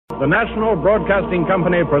The National Broadcasting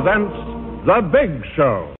Company presents The Big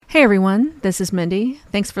Show. Hey everyone, this is Mindy.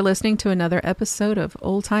 Thanks for listening to another episode of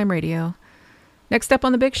Old Time Radio. Next up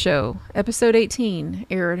on The Big Show, episode 18,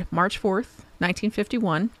 aired March 4th,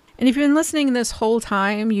 1951. And if you've been listening this whole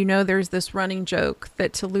time, you know there's this running joke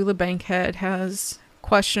that Tallulah Bankhead has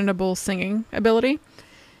questionable singing ability.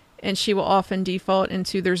 And she will often default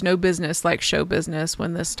into there's no business like show business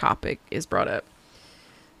when this topic is brought up.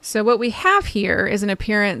 So what we have here is an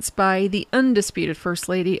appearance by the undisputed First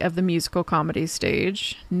Lady of the musical comedy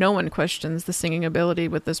stage. No one questions the singing ability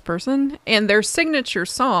with this person. And their signature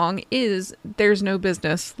song is There's No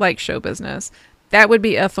Business Like Show Business. That would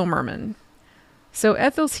be Ethel Merman. So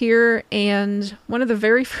Ethel's here, and one of the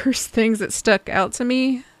very first things that stuck out to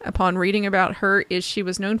me upon reading about her is she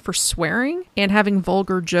was known for swearing and having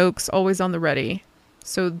vulgar jokes always on the ready.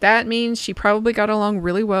 So that means she probably got along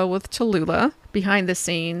really well with Tallulah behind the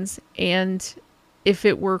scenes. And if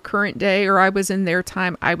it were current day or I was in their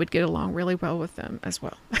time, I would get along really well with them as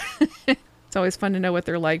well. It's always fun to know what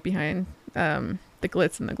they're like behind the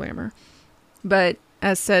glitz and the glamour. But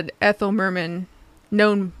as said, Ethel Merman,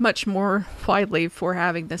 known much more widely for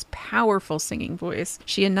having this powerful singing voice.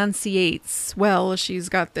 She enunciates well. She's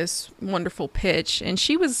got this wonderful pitch, and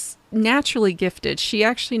she was naturally gifted. She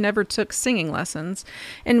actually never took singing lessons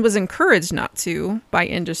and was encouraged not to by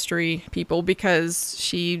industry people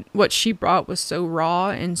because what she brought was so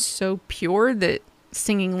raw and so pure that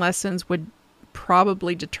singing lessons would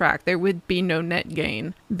probably detract. There would be no net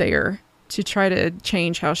gain there to try to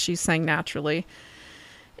change how she sang naturally.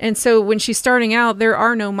 And so when she's starting out, there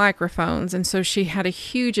are no microphones. And so she had a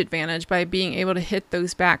huge advantage by being able to hit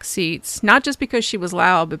those back seats, not just because she was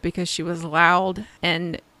loud, but because she was loud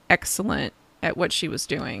and excellent at what she was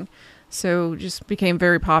doing. So just became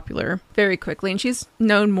very popular very quickly. And she's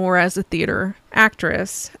known more as a theater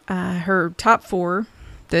actress. Her top four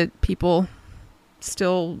that people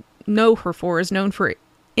still know her for is known for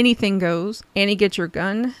Anything Goes, Annie Get Your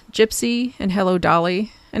Gun, Gypsy, and Hello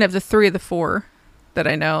Dolly. And of the three of the four that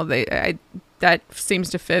I know, that seems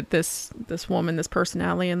to fit this woman, this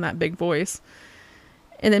personality, and that big voice.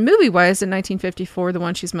 And then movie-wise, in 1954, the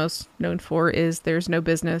one she's most known for is There's No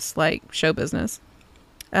Business Like Show Business.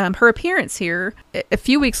 Her appearance here, a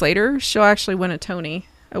few weeks later, she'll actually win a Tony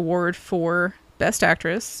Award for Best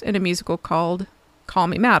Actress in a musical called Call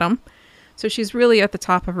Me Madam. So she's really at the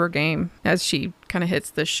top of her game as she kind of hits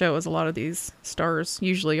this show, as a lot of these stars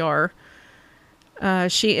usually are.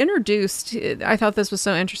 She introduced, I thought this was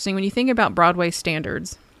so interesting, when you think about Broadway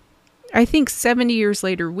standards, I think 70 years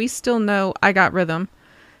later, we still know I Got Rhythm,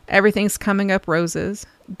 Everything's Coming Up Roses,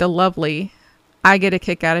 The Lovely, I Get a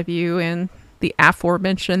Kick Out of You, and the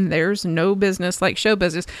aforementioned There's No Business Like Show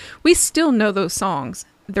Business. We still know those songs.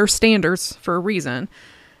 They're standards for a reason.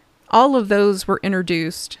 All of those were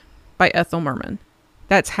introduced by Ethel Merman.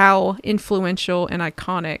 That's how influential and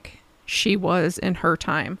iconic she was in her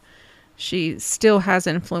time. She still has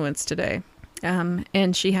influence today.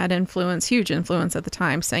 And she had huge influence at the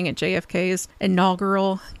time, sang at JFK's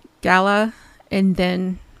inaugural gala. And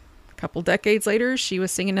then a couple decades later, she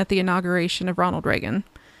was singing at the inauguration of Ronald Reagan.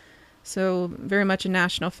 So very much a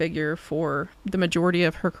national figure for the majority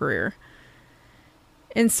of her career.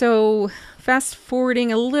 And so fast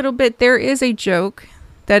forwarding a little bit, there is a joke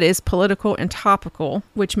that is political and topical,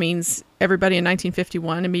 which means everybody in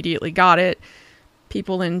 1951 immediately got it.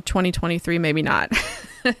 People in 2023, maybe not.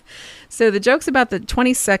 So the joke's about the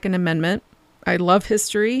 22nd Amendment. I love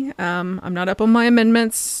history. I'm not up on my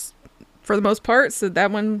amendments for the most part, so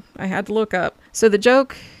that one I had to look up. So the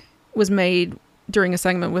joke was made during a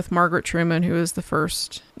segment with Margaret Truman, who was the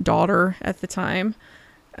first daughter at the time.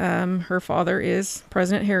 Her father is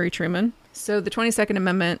President Harry Truman. So the 22nd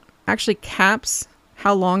Amendment actually caps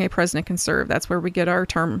how long a president can serve. That's where we get our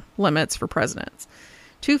term limits for presidents.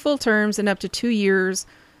 2 full terms and up to 2 years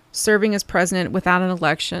serving as president without an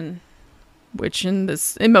election, which in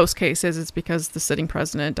most cases it's because the sitting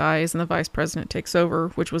president dies and the vice president takes over,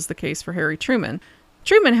 which was the case for Harry Truman.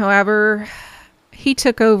 Truman, however, he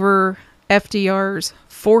took over FDR's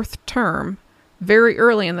 4th term very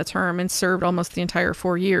early in the term and served almost the entire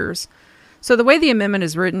 4 years. So the way the amendment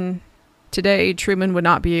is written today, Truman would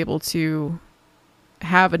not be able to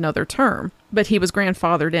have another term, but he was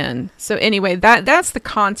grandfathered in. So anyway, that's the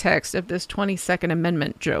context of this 22nd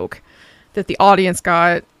Amendment joke that the audience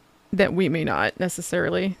got that we may not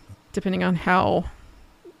necessarily, depending on how,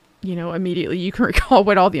 immediately you can recall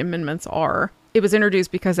what all the amendments are. It was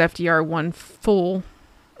introduced because FDR won 4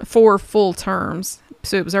 full terms,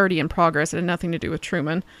 so it was already in progress. It had nothing to do with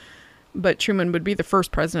Truman, but Truman would be the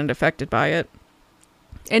first president affected by it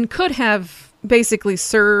and could have basically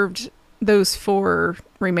served those 4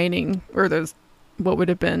 remaining, or those, what would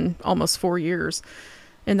have been almost 4 years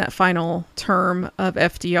in that final term of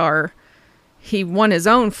FDR, he won his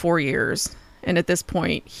own 4 years. And at this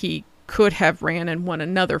point, he could have ran and won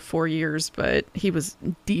another 4 years, but he was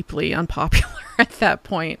deeply unpopular at that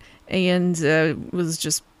point and was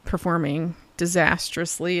just performing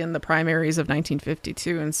disastrously in the primaries of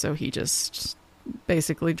 1952. And so he just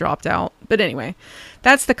basically dropped out. But anyway,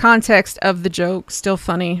 that's the context of the joke. Still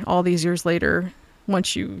funny all these years later,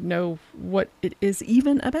 once you know what it is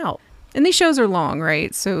even about. And these shows are long,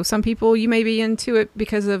 right? So some people, you may be into it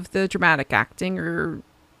because of the dramatic acting or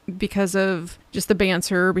because of just the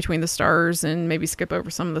banter between the stars and maybe skip over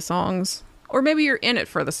some of the songs. Or maybe you're in it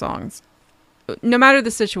for the songs. No matter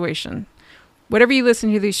the situation, whatever you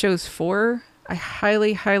listen to these shows for, I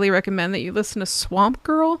highly, highly recommend that you listen to Swamp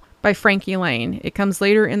Girl by Frankie Laine. It comes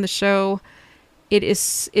later in the show. It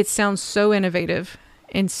sounds so innovative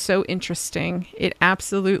and so interesting. It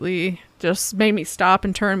absolutely just made me stop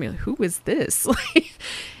and turn and be like, who is this?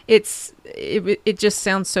 It just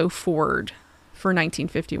sounds so forward for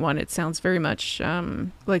 1951. It sounds very much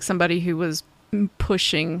like somebody who was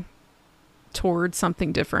pushing towards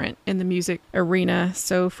something different in the music arena.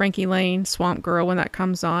 So Frankie Laine, Swamp Girl, when that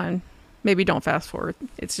comes on, maybe don't fast forward.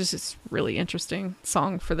 It's really interesting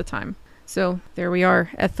song for the time. So there we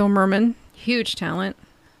are. Ethel Merman, huge talent.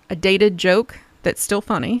 A dated joke that's still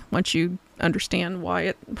funny once you understand why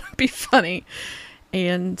it would be funny.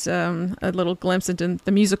 And a little glimpse into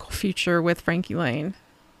the musical future with Frankie Laine.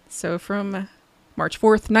 So from March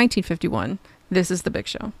 4th, 1951, this is The Big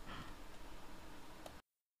Show.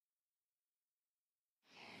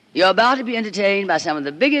 You're about to be entertained by some of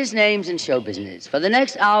the biggest names in show business. For the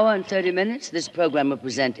next hour and 30 minutes, this program will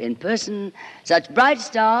present in person such bright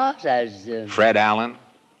stars as... Fred Allen.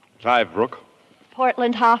 Clive Brook.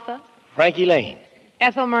 Portland Hoffa. Frankie Laine.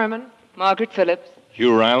 Ethel Merman. Margaret Phillips.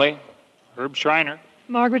 Hugh Riley. Herb Schreiner.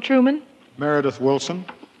 Margaret Truman. Meredith Wilson.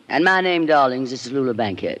 And my name, darlings, is Lula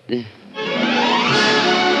Bankhead.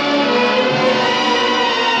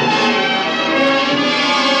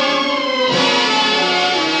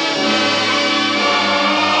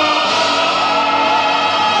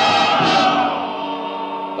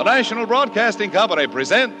 The National Broadcasting Company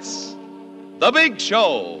presents The Big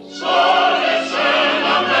Show. So listen,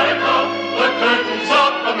 America, the curtains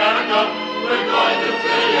of America, we're going to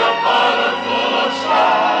fill your parlor full of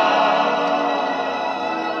stars.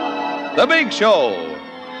 The Big Show.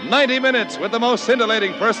 90 minutes with the most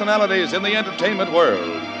scintillating personalities in the entertainment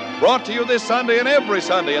world. Brought to you this Sunday and every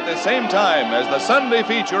Sunday at the same time as the Sunday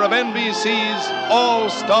feature of NBC's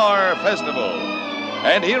All-Star Festival.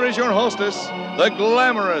 And here is your hostess, the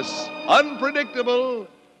glamorous, unpredictable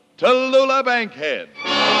Tallulah Bankhead.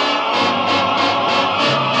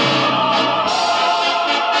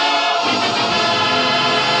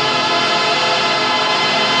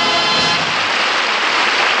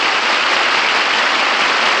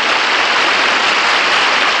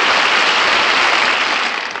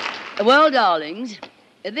 Well, darlings,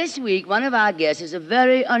 this week one of our guests is a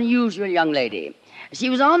very unusual young lady. She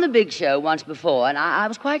was on The Big Show once before, and I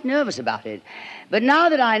was quite nervous about it. But now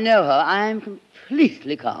that I know her, I am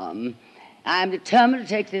completely calm. I am determined to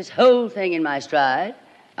take this whole thing in my stride.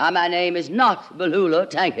 My name is not Tallulah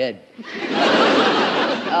Bankhead.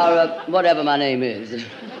 Or whatever my name is.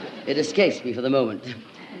 It escapes me for the moment.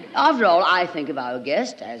 After all, I think of our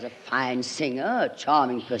guest as a fine singer, a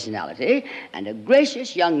charming personality, and a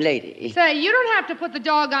gracious young lady. Say, you don't have to put the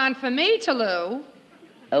dog on for me, Tallulah.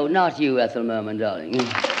 Oh, not you, Ethel Merman, darling.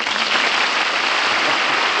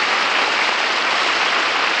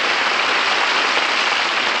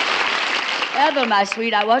 Ethel, my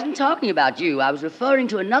sweet, I wasn't talking about you. I was referring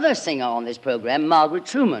to another singer on this program, Margaret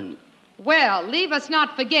Truman. Well, leave us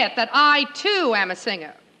not forget that I, too, am a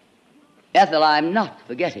singer. Ethel, I'm not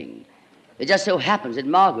forgetting. It just so happens that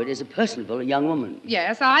Margaret is a personable young woman.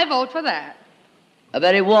 Yes, I vote for that. A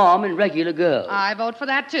very warm and regular girl. I vote for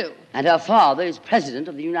that, too. And her father is President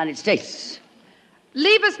of the United States.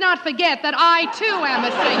 Leave us not forget that I, too, am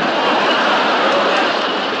a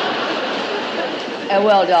singer.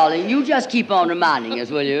 Well, darling, you just keep on reminding us,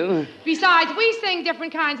 will you? Besides, we sing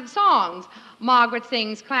different kinds of songs. Margaret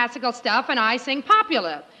sings classical stuff, and I sing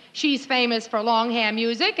popular. She's famous for long hair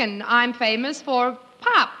music, and I'm famous for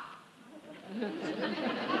pop.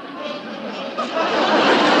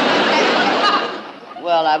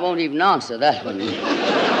 Well, I won't even answer that one.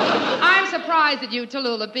 I'm surprised at you,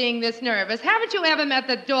 Tallulah, being this nervous. Haven't you ever met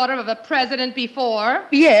the daughter of a president before?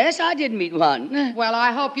 Yes, I did meet one. Well,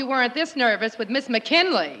 I hope you weren't this nervous with Miss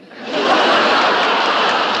McKinley.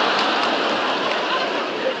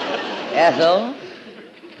 Ethel,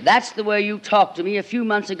 That's the way you talked to me a few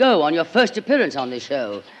months ago on your first appearance on this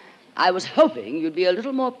show. I was hoping you'd be a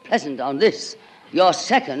little more pleasant on this, your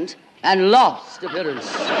second and last appearance.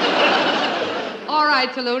 All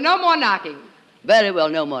right, Toulouse, no more knocking. Very well,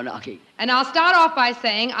 no more knocking. And I'll start off by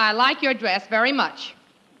saying I like your dress very much.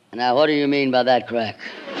 Now, what do you mean by that, Crack?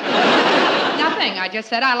 Nothing. I just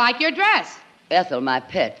said I like your dress. Ethel, my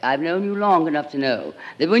pet, I've known you long enough to know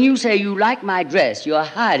that when you say you like my dress, you're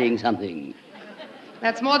hiding something.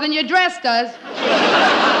 That's more than your dress does.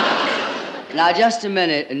 Now, just a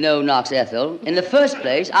minute, no knocks, Ethel. In the first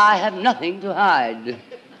place, I have nothing to hide.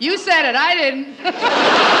 You said it, I didn't.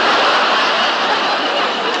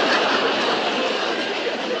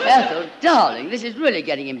 Ethel, darling, this is really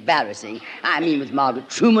getting embarrassing. I mean, with Margaret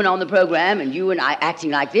Truman on the program and you and I acting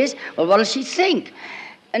like this, well, what'll she think?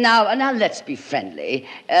 Now, let's be friendly.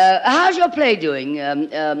 How's your play doing?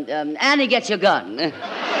 Annie Gets Your Gun.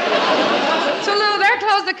 Toulouse, they're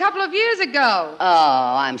closed a couple of years ago.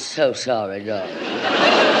 Oh, I'm so sorry, darling.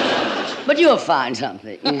 But you'll find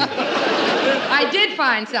something. I did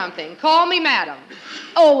find something. Call me madam.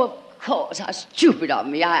 Oh, of course. How stupid of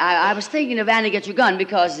me. I was thinking of Annie Gets Your Gun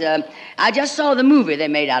because I just saw the movie they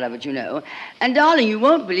made out of it, you know. And, darling, you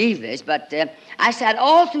won't believe this, but I sat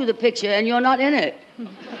all through the picture and you're not in it.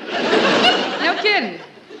 No kidding.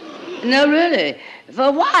 No, really. For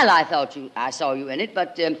a while I thought I saw you in it,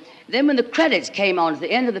 but then when the credits came on at the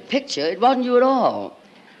end of the picture, it wasn't you at all.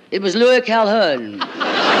 It was Louis Calhoun.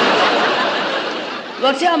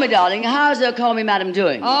 Well, tell me, darling, how's Call Me Madam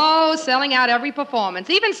doing? Oh, selling out every performance,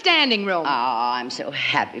 even standing room. Oh, I'm so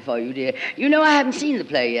happy for you, dear. You know, I haven't seen the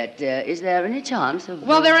play yet. Is there any chance of...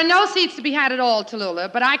 Well, there are no seats to be had at all,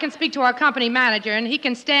 Tallulah, but I can speak to our company manager, and he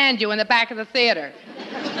can stand you in the back of the theater.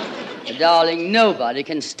 Darling, nobody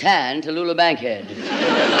can stand Tallulah Bankhead.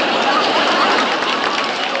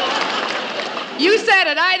 You said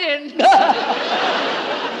it, I didn't.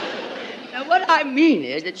 Now, what I mean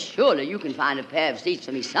is that surely you can find a pair of seats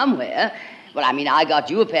for me somewhere. Well, I mean, I got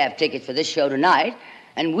you a pair of tickets for this show tonight,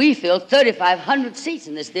 and we fill 3,500 seats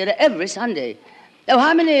in this theater every Sunday. Now,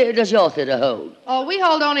 how many does your theater hold? Oh, we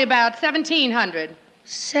hold only about 1,700.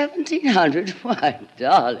 1,700? Why,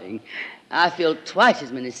 darling, I fill twice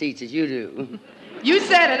as many seats as you do. You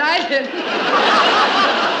said it, I didn't.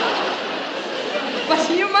 But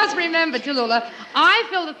you must remember, Tallulah, I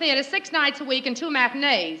fill the theater 6 nights a week and 2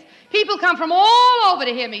 matinees. People come from all over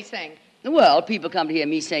to hear me sing. Well, people come to hear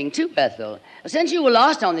me sing too, Ethel. Since you were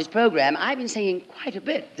last on this program, I've been singing quite a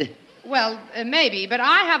bit. Well, maybe, but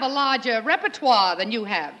I have a larger repertoire than you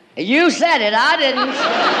have. You said it, I didn't.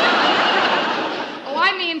 Oh,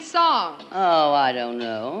 I mean song. Oh, I don't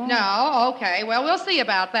know. No? Okay. Well, we'll see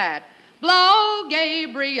about that. Blow,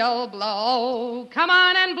 Gabriel, blow. Come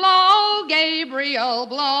on and blow, Gabriel,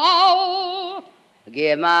 blow.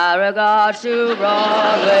 Give my regards to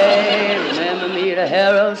Broadway. Remember me to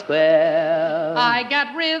Herald Square. I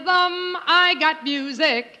got rhythm. I got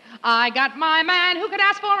music. I got my man who could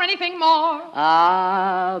ask for anything more.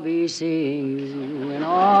 I'll be seeing you in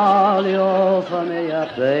all the old familiar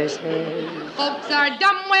places. Folks are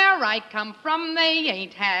dumb where I come from. They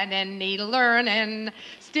ain't had any learning.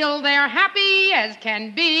 Still, they're happy as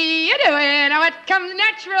can be. You do it how it comes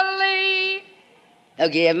naturally.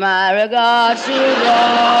 Give my regards to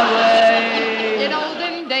Broadway. In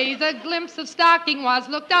olden days, a glimpse of stocking was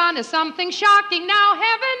looked on as something shocking. Now,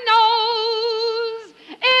 heaven knows,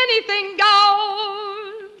 anything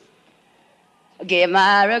goes. Give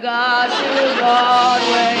my regards to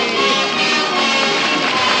Broadway.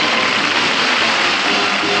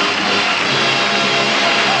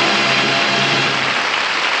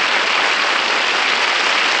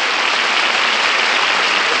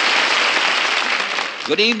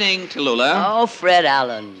 Good evening, Tallulah. Oh, Fred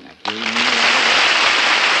Allen.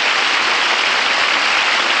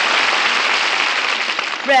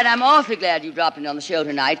 Fred, I'm awfully glad you dropped in on the show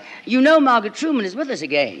tonight. You know Margaret Truman is with us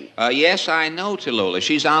again. Yes, I know, Tallulah.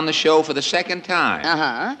 She's on the show for the second time.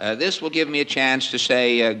 Uh-huh. This will give me a chance to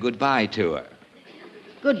say goodbye to her.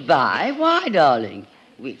 Goodbye? Why, darling?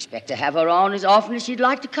 We expect to have her on as often as she'd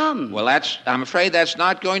like to come. Well, I'm afraid that's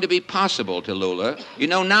not going to be possible, Tallulah. You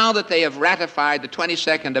know, now that they have ratified the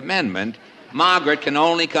 22nd Amendment, Margaret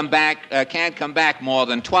can't come back more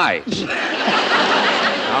than twice.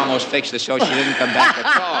 I almost fixed it so she didn't come back at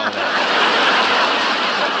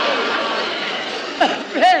all.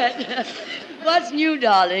 Fred, what's new,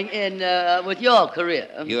 darling, with your career?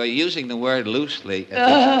 You're using the word loosely.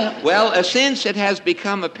 Well, since it has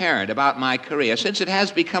become apparent about my career, since it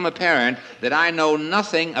has become apparent that I know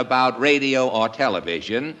nothing about radio or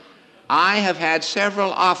television, I have had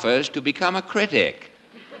several offers to become a critic.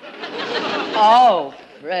 Oh,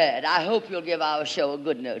 Fred, I hope you'll give our show a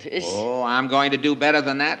good notice. Oh, I'm going to do better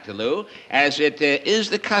than that, Toulouse. As it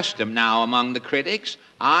is the custom now among the critics,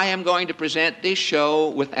 I am going to present this show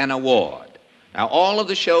with an award. Now, all of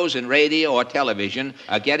the shows in radio or television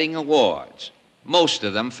are getting awards, most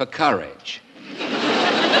of them for courage.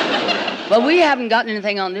 But we haven't gotten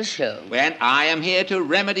anything on this show. And I am here to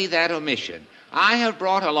remedy that omission. I have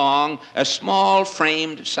brought along a small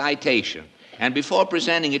framed citation. And before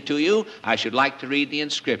presenting it to you, I should like to read the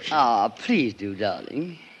inscription. Ah, please do,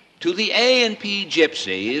 darling. To the A&P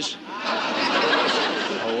Gypsies...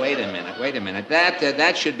 Oh, wait a minute.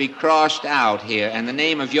 That should be crossed out here, and the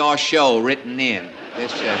name of your show written in.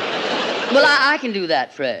 Well, I can do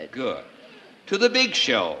that, Fred. Good. To the Big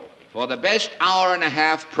Show, for the best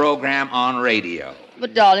hour-and-a-half program on radio.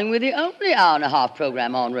 But, darling, we're the only hour-and-a-half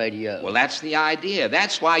program on radio. Well, that's the idea.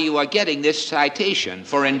 That's why you are getting this citation,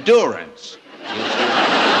 for endurance.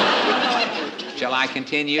 Shall I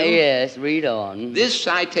continue? Yes, read on. This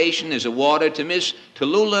citation is awarded to Miss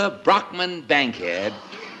Tallulah Brockman Bankhead,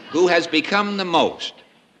 who has become the most.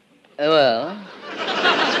 Well,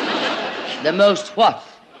 the most what?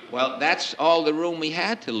 Well, that's all the room we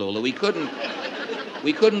had, Tallulah.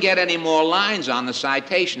 We couldn't get any more lines on the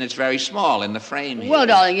citation. It's very small in the frame here. Well,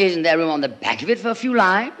 darling, isn't there room on the back of it for a few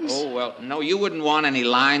lines? Oh, well, no, you wouldn't want any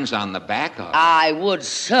lines on the back of it. I would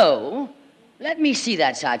so. Let me see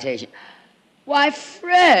that citation. Why,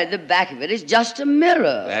 Fred, the back of it is just a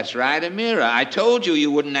mirror. That's right, a mirror. I told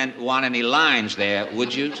you wouldn't want any lines there,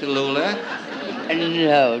 would you, Tallulah?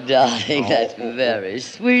 No, darling, that's very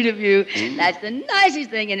sweet of you. That's the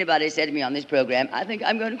nicest thing anybody said to me on this program. I think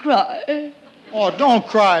I'm going to cry. Oh, don't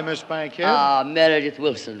cry, Miss Bankhead. Ah, Meredith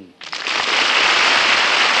Wilson.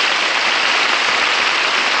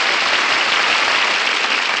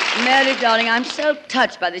 Meredith, darling, I'm so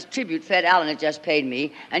touched by this tribute Fred Allen has just paid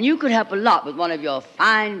me, and you could help a lot with one of your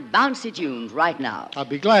fine, bouncy tunes right now. I'll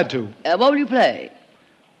be glad to. What will you play?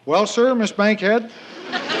 Well, sir, Miss Bankhead,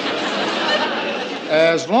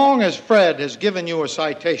 as long as Fred has given you a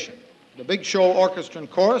citation, the Big Show Orchestra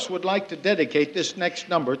and Chorus would like to dedicate this next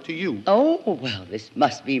number to you. Oh, well, this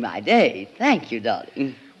must be my day. Thank you,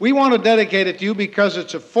 darling. We want to dedicate it to you because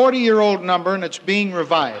it's a 40-year-old number and it's being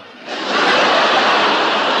revived.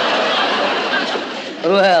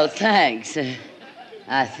 Well, thanks.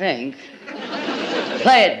 I think.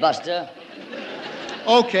 Play it, Buster.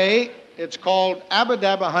 Okay, it's called Abba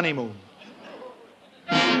Dabba Honeymoon.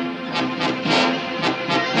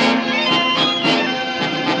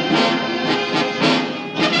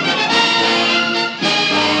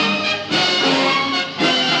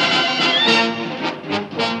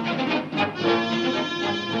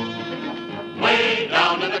 Way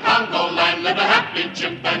down in the Congo land lived a happy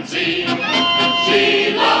chimpanzee.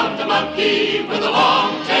 She loved a monkey with a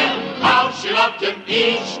long tail. How she loved him!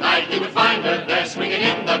 Each night he would find her there swinging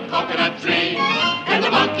in the coconut tree. And the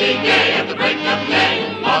monkey gay at the break of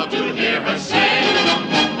day loved to hear her say,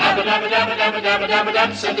 "Dabba dabba dabba dabba dabba dabba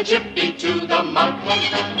dab," said the chimpy to the monk.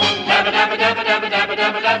 "Dabba dabba dabba dabba dabba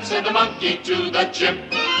dabba dab," said the monkey to the chimp.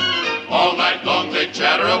 All night long they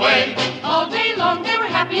chatter away. All day long they were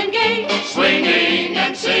happy and gay. Swinging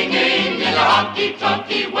and singing in a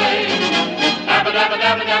honky-tonky way. Dabba dabba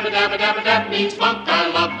dabba dabba dabba dabba dab means monk, I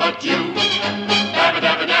love but you. Dabba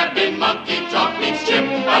dabba dab in monkey talk means chimp,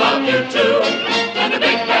 I love you too. Then the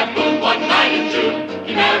big bad boom one night in June,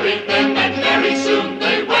 he married them and very soon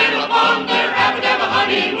they went upon their dabba dabba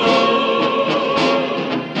honeymoon.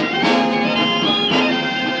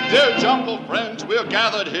 Dear Jungle friends, we're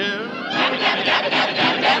gathered here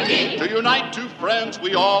to unite two friends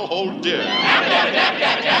we all hold dear.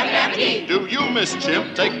 Do you, Miss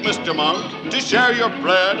Chimp, take Mr. Monk to share your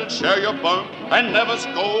bread and share your bunk and never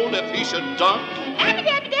scold if he should dunk? I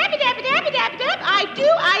do.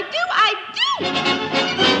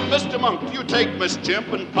 Mr. Monk, you take Miss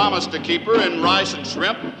Chimp and promise to keep her in rice and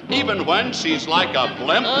shrimp, even when she's like a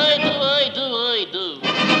blimp. I do.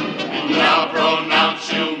 Now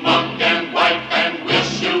pronounce you monk and wife and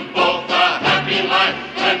wish you both a happy life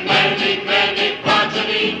and many, many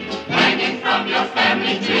progeny hanging from your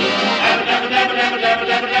family tree. Dabba dabba dabba dabba dabba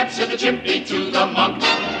dabba dab, said the chimpy to the monk.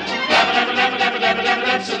 Dabba dabba dabba dabba dabba dabba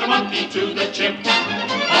dab, said the monkey to the chimp.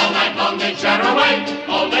 All night long they chatter away,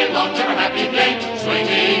 all day long they're a happy day,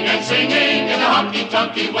 swinging and singing in a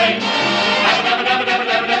honky-tonky way. Dabba dabba dabba dabba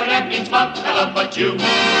dabba dabba dab means monk, I love but you.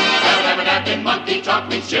 Dabba dabba dab in monkey talk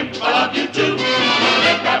means chimp, I love you too.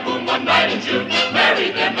 Big bad boom one night in June,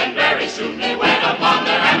 married them and very soon they went upon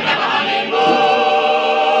their dabba dabba honeymoon.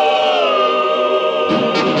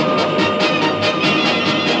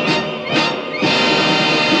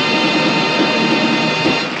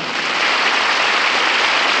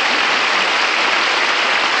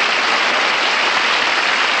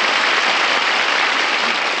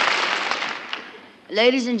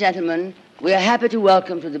 Ladies and gentlemen, we are happy to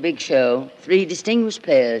welcome to the big show 3 distinguished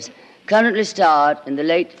players currently starred in the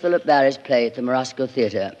late Philip Barry's play at the Morosco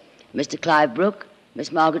Theatre, Mr. Clive Brooke, Miss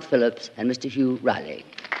Margaret Phillips, and Mr. Hugh Riley.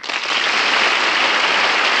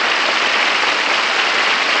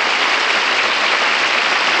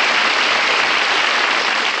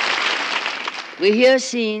 We hear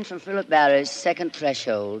scenes from Philip Barry's Second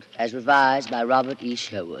Threshold as revised by Robert E.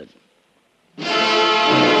 Sherwood.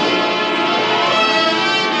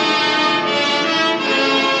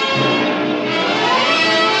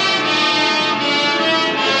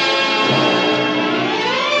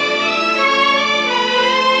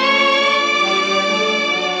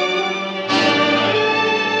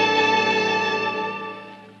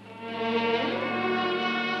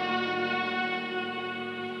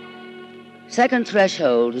 Second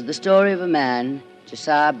Threshold is the story of a man,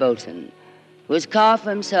 Josiah Bolton, who has carved for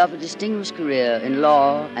himself a distinguished career in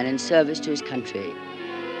law and in service to his country.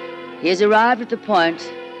 He has arrived at the point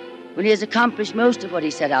when he has accomplished most of what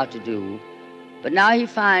he set out to do, but now he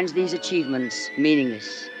finds these achievements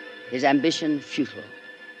meaningless, his ambition futile.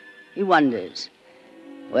 He wonders,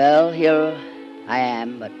 well, here I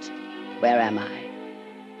am, but where am I?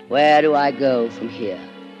 Where do I go from here?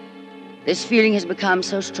 This feeling has become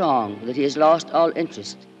so strong that he has lost all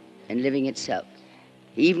interest in living itself.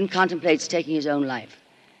 He even contemplates taking his own life.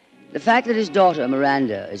 The fact that his daughter,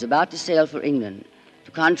 Miranda, is about to sail for England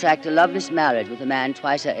to contract a loveless marriage with a man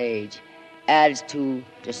twice her age adds to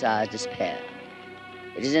Josiah's despair.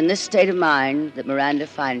 It is in this state of mind that Miranda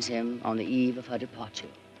finds him on the eve of her departure.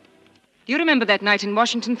 Do you remember that night in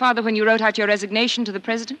Washington, Father, when you wrote out your resignation to the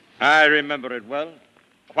president? I remember it well.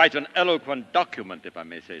 Quite an eloquent document, if I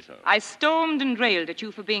may say so. I stormed and railed at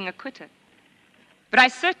you for being a quitter. But I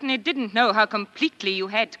certainly didn't know how completely you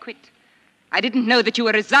had quit. I didn't know that you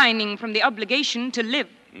were resigning from the obligation to live.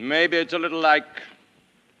 Maybe it's a little like,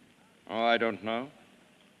 I don't know.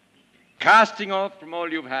 Casting off from all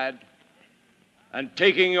you've had and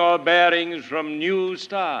taking your bearings from new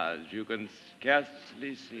stars you can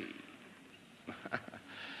scarcely see.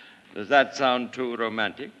 Does that sound too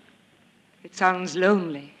romantic? It sounds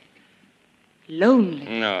lonely. Lonely.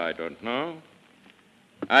 No, I don't know.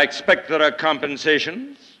 I expect there are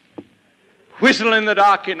compensations. Whistle in the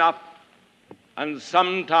dark enough, and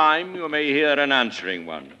sometime you may hear an answering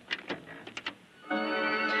one.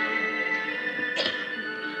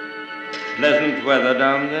 Pleasant weather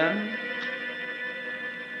down there?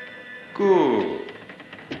 Good.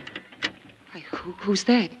 Who's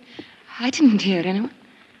that? I didn't hear anyone.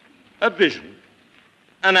 A vision.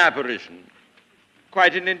 An apparition.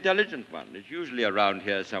 Quite an intelligent one. It's usually around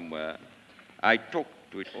here somewhere. I talk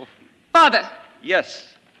to it often. Father!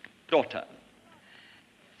 Yes, daughter.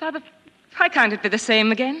 Father, why can't it be the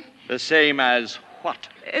same again? The same as what?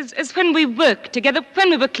 As when we worked together,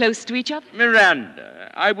 when we were close to each other. Miranda,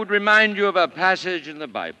 I would remind you of a passage in the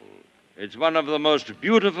Bible. It's one of the most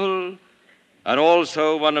beautiful and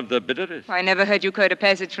also one of the bitterest. I never heard you quote a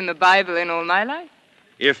passage from the Bible in all my life.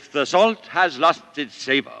 If the salt has lost its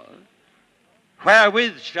savor,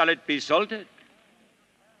 wherewith shall it be salted?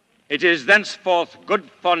 It is thenceforth good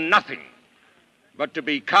for nothing, but to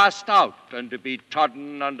be cast out and to be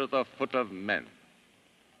trodden under the foot of men.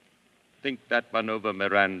 Think that one over,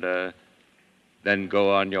 Miranda, then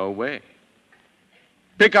go on your way.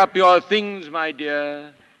 Pick up your things, my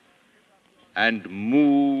dear, and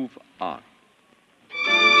move on.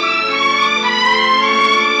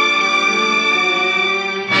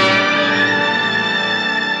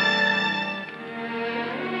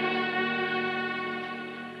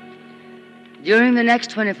 During the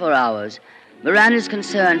next 24 hours, Miranda's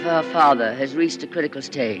concern for her father has reached a critical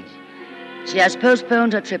stage. She has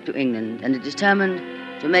postponed her trip to England and is determined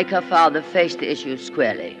to make her father face the issue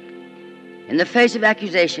squarely. In the face of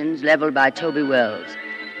accusations leveled by Toby Wells,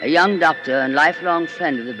 a young doctor and lifelong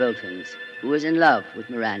friend of the Boltons, who is in love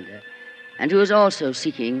with Miranda, and who is also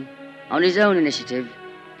seeking, on his own initiative,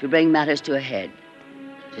 to bring matters to a head,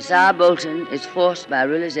 Josiah Bolton is forced by a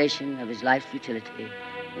realization of his life's futility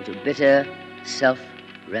into bitter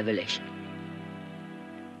self-revelation.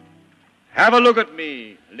 Have a look at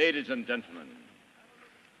me, ladies and gentlemen.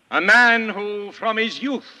 A man who, from his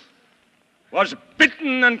youth, was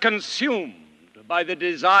bitten and consumed by the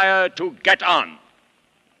desire to get on.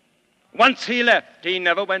 Once he left, he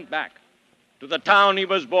never went back to the town he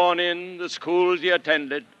was born in, the schools he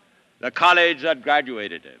attended, the college that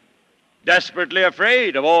graduated him. Desperately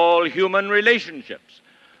afraid of all human relationships,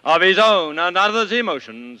 of his own and others'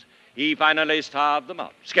 emotions, he finally starved them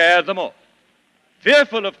out, scared them off.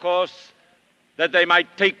 Fearful, of course, that they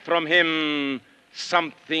might take from him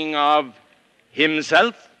something of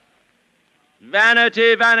himself.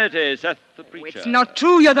 Vanity, vanity, saith the preacher. It's not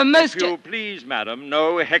true. You're the most... If you please, madam,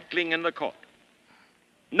 no heckling in the court.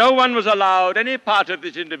 No one was allowed any part of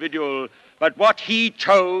this individual but what he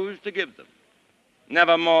chose to give them.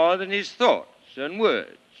 Never more than his thoughts and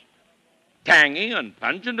words. Tangy and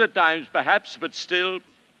pungent at times, perhaps, but still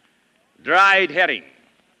dried herring.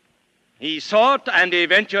 He sought and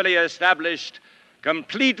eventually established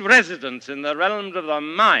complete residence in the realms of the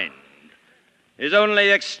mind. His only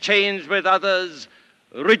exchange with others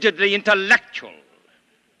rigidly intellectual,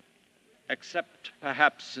 except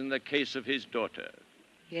perhaps in the case of his daughter.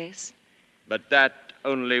 Yes? But that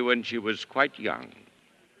only when she was quite young.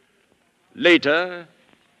 Later,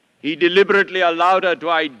 he deliberately allowed her to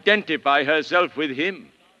identify herself with him,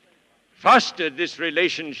 fostered this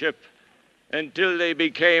relationship until they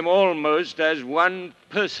became almost as one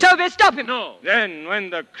person. Toby, stop him! No. Then, when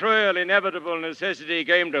the cruel, inevitable necessity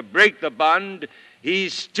came to break the bond, he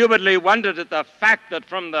stupidly wondered at the fact that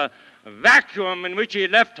from the vacuum in which he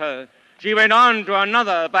left her, she went on to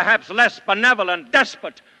another, perhaps less benevolent,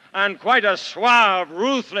 despot, and quite as suave,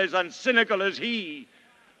 ruthless, and cynical as he,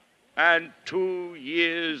 and 2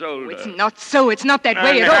 years older. It's not so. It's not that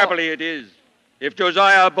way at all. Happily it is. If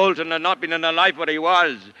Josiah Bolton had not been in her life what he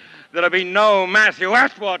was, there'd have been no Matthew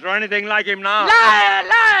Atwater or anything like him now. Liar,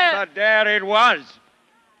 liar! But there it was.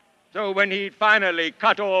 So when he'd finally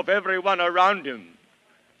cut off everyone around him,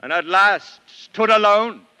 and at last stood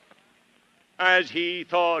alone, as he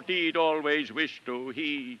thought he'd always wished to,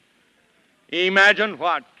 he imagined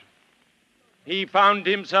what? He found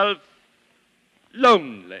himself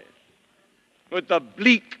lonely, with the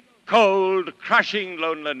bleak, cold, crushing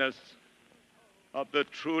loneliness of the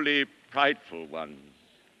truly prideful ones.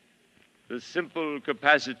 The simple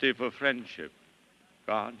capacity for friendship,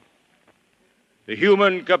 gone. The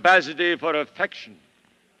human capacity for affection.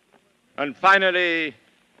 And finally,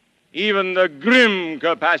 even the grim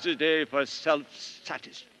capacity for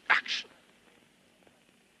self-satisfaction.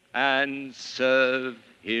 And serve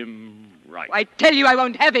him right. I tell you I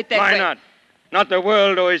won't have it that way. Why not? Not the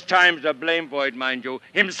world or his times to blame for it, mind you.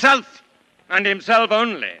 Himself, and himself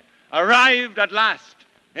only, arrived at last.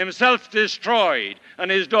 Himself destroyed, and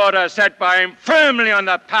his daughter set by him firmly on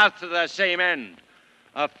the path to the same end.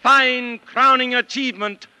 A fine crowning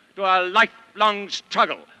achievement to a lifelong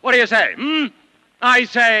struggle. What do you say, I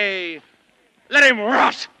say, let him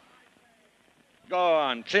rot. Go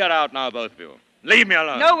on, clear out now, both of you. Leave me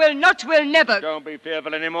alone. No, we'll not, we'll never. Don't be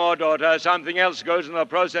fearful anymore, daughter. Something else goes in the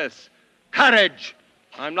process. Courage.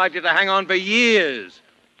 I'm likely to hang on for years.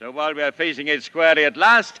 So while we're facing it squarely at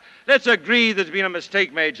last, let's agree there's been a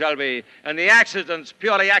mistake made, shall we? And the accident's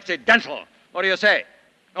purely accidental. What do you say?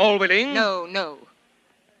 All willing? No, no.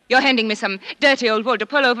 You're handing me some dirty old wool to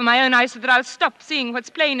pull over my own eyes so that I'll stop seeing what's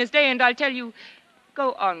plain as day, and I'll tell you,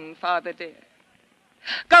 go on, Father dear.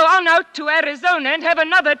 Go on out to Arizona and have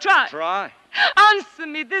another try. Try? Answer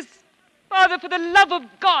me this, Father, for the love of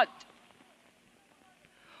God.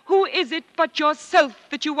 Who is it but yourself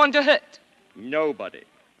that you want to hurt? Nobody.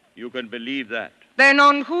 You can believe that. Then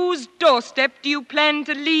on whose doorstep do you plan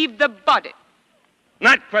to leave the body?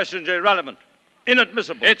 That question's irrelevant.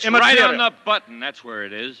 Inadmissible. It's immaterial. right on the button. That's where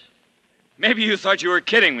it is. Maybe you thought you were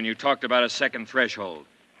kidding when you talked about a second threshold.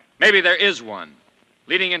 Maybe there is one,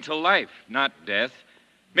 leading into life, not death.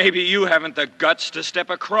 Maybe you haven't the guts to step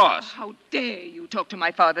across. Oh, how dare you talk to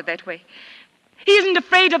my father that way? He isn't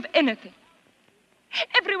afraid of anything.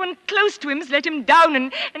 Everyone close to him has let him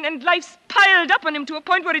down, and life's piled up on him to a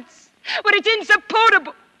point where it's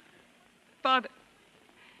insupportable. Father,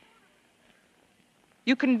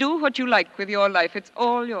 you can do what you like with your life. It's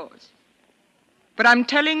all yours. But I'm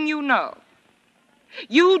telling you now,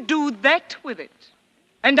 you do that with it,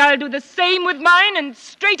 and I'll do the same with mine, and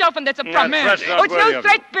straight off, and that's a promise. Oh, it's no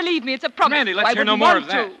threat, believe me. It's a promise. Mandy, let's hear no more of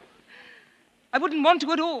that. I wouldn't want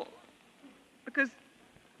to at all.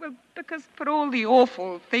 Because for all the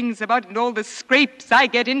awful things about it and all the scrapes I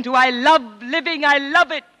get into, I love living. I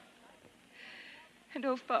love it. And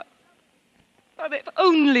oh, Father, if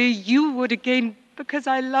only you would again, because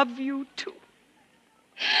I love you too.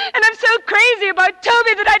 And I'm so crazy about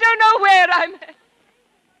Toby that I don't know where I'm at.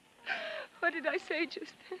 What did I say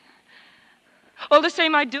just then? All the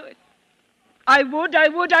same, I'd do it. I would,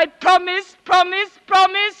 I promise,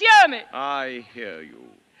 hear me. I hear you.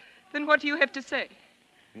 Then what do you have to say?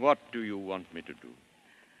 What do you want me to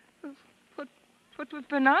do? What we've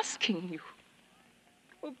been asking you.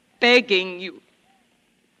 Or begging you.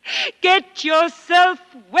 Get yourself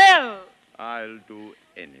well. I'll do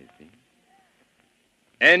anything.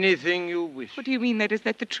 Anything you wish. What do you mean that? Is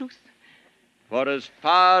that the truth? For as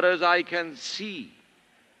far as I can see,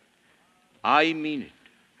 I mean it.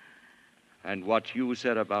 And what you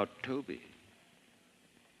said about Toby.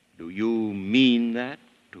 Do you mean that,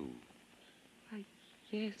 too?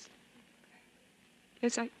 Yes.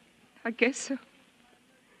 Yes, I guess so.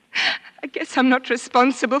 I guess I'm not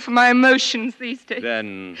responsible for my emotions these days.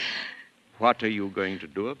 Then what are you going to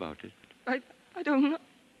do about it? I don't know.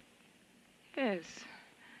 Yes.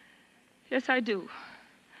 Yes, I do.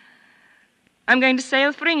 I'm going to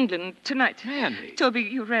sail for England tonight. Mandy. Toby,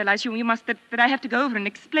 you realize you must that I have to go over and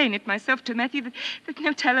explain it myself to Matthew that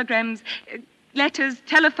no telegrams, letters,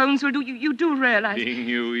 telephones will do. You do realize. Being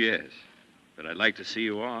you, yes. But I'd like to see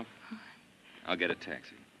you off. I'll get a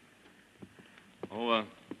taxi. Oh,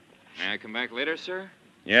 may I come back later, sir?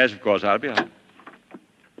 Yes, of course, I'll be out.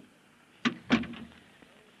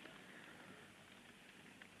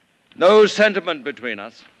 No sentiment between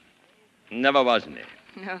us. Never was any.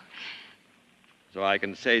 No. So I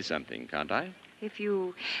can say something, can't I? If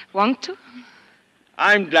you want to.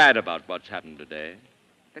 I'm glad about what's happened today.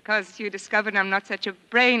 Because you discovered I'm not such a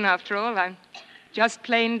brain after all. I'm just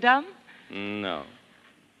plain dumb. No.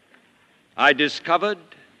 I discovered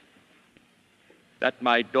that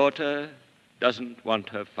my daughter doesn't want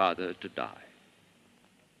her father to die.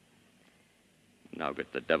 Now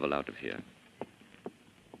get the devil out of here.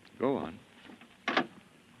 Go on.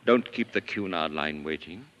 Don't keep the Cunard line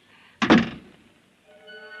waiting.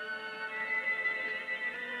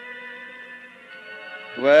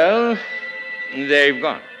 Well, they've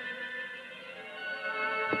gone.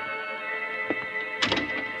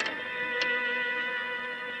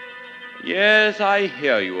 Yes, I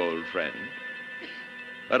hear you, old friend.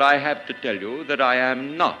 But I have to tell you that I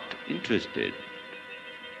am not interested.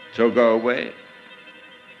 So go away.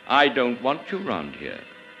 I don't want you round here.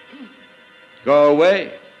 Go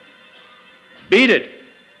away. Beat it.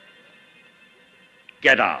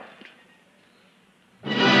 Get out.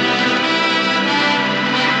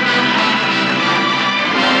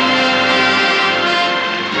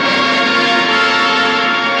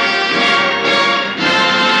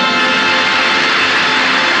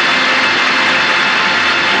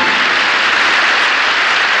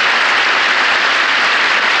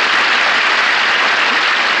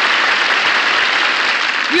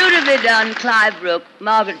 Beautifully done, Clive Brooke,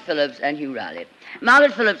 Margaret Phillips, and Hugh Riley.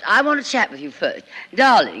 Margaret Phillips, I want to chat with you first.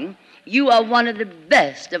 Darling, you are one of the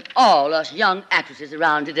best of all us young actresses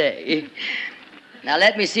around today. Now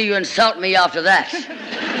let me see you insult me after that.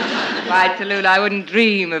 Why, Tallulah, I wouldn't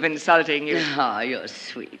dream of insulting you. Oh, you're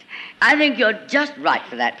sweet. I think you're just right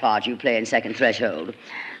for that part you play in Second Threshold.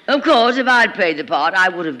 Of course, if I'd played the part, I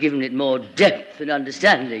would have given it more depth and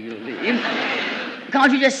understanding, you see.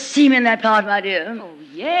 Can't you just see me in that part, my dear? Oh,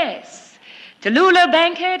 yes. Tallulah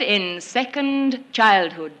Bankhead in Second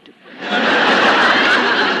Childhood.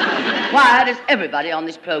 Why does everybody on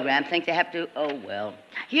this program think they have to... Oh, well.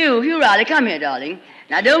 Hugh Riley, come here, darling.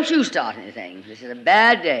 Now, don't you start anything. This is a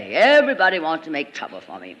bad day. Everybody wants to make trouble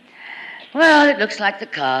for me. Well, it looks like the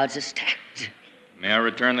cards are stacked. May I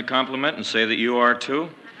return the compliment and say that you are, too?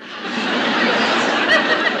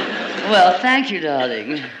 Well, thank you,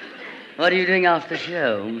 darling. What are you doing after the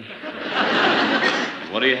show?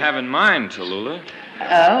 What do you have in mind, Tallulah?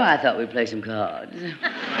 Oh, I thought we'd play some cards.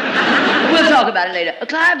 We'll talk about it later.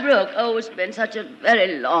 Clive Brooke, it's been such a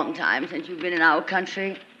very long time since you've been in our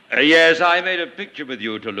country. Yes, I made a picture with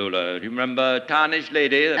you, Tallulah. Do you remember Tarnished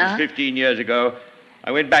Lady? That was 15 years ago.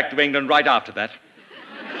 I went back to England right after that.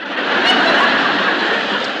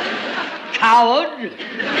 Coward!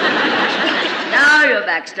 Now you're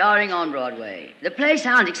back starring on Broadway. The play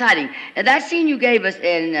sounds exciting. That scene you gave us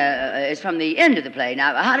is from the end of the play.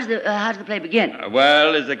 Now, how does the play begin?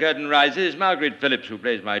 Well, as the curtain rises, Margaret Phillips, who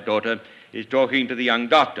plays my daughter, is talking to the young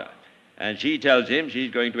doctor. And she tells him she's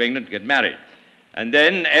going to England to get married. And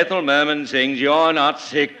then Ethel Merman sings, "You're not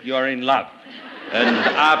sick, you're in love." And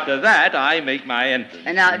after that, I make my entrance.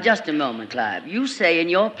 And now, just a moment, Clive. You say in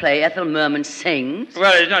your play Ethel Merman sings?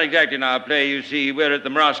 Well, it's not exactly in our play. You see, we're at the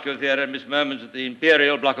Morosco Theatre, and Miss Merman's at the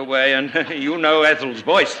Imperial block away, and you know Ethel's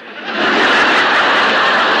voice.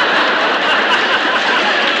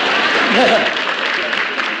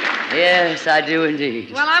 Yes, I do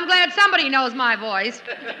indeed. Well, I'm glad somebody knows my voice.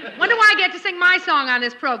 When do I get to sing my song on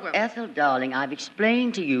this program? Ethel, darling, I've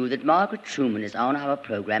explained to you that Margaret Truman is on our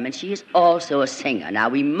program, and she is also a singer. Now,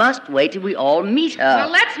 we must wait till we all meet her.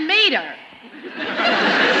 Well, let's meet her.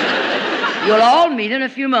 You'll all meet in a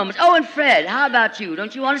few moments. Oh, and Fred, how about you?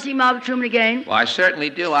 Don't you want to see Margaret Truman again? Well, I certainly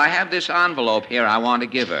do. I have this envelope here I want to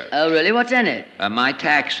give her. Oh, really? What's in it? My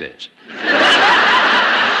taxes.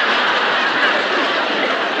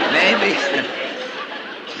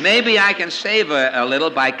 Maybe I can save her a little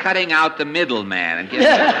by cutting out the middleman and give her...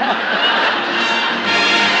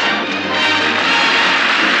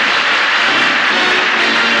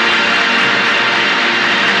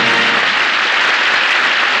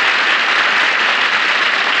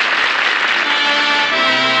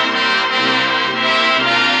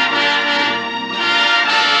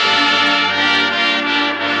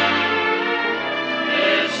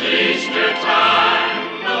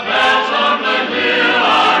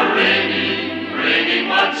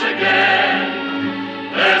 once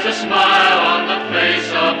again. There's a smile on the face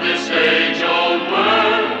of this age-old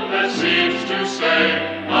world that seems to say,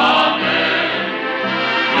 Amen.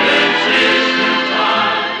 It's Easter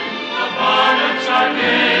time, the garments are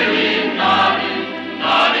gaily nodding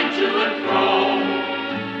to and fro,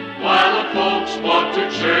 while the folks walk to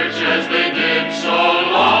church as they did so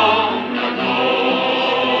long ago.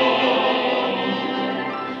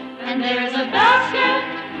 And there's a basket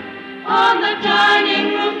on the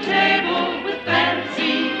dining room table with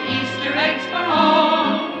fancy Easter eggs for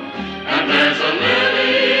all. And there's a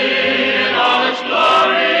lily in all its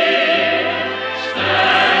glory,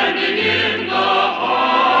 standing in the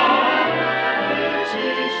hall. It's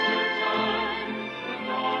Easter time, the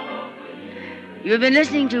dawn of the year. You have been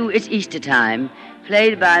listening to It's Easter Time,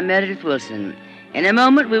 played by Meredith Wilson. In a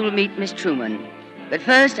moment, we will meet Miss Truman. But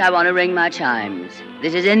first, I want to ring my chimes.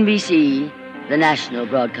 This is NBC, the National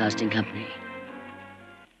Broadcasting Company.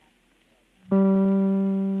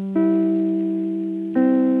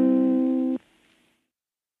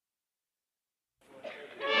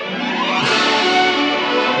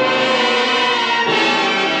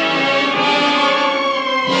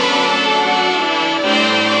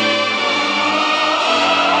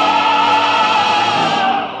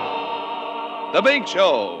 The Big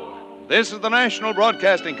Show. This is the National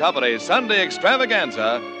Broadcasting Company's Sunday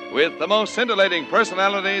extravaganza with the most scintillating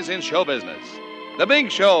personalities in show business. The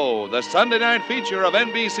Big Show, the Sunday night feature of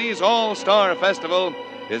NBC's All-Star Festival,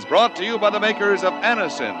 is brought to you by the makers of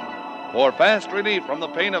Anacin for fast relief from the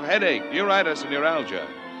pain of headache, neuritis, and neuralgia.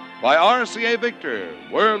 By RCA Victor,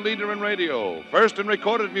 world leader in radio, first in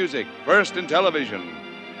recorded music, first in television.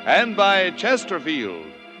 And by Chesterfield,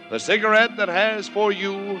 the cigarette that has for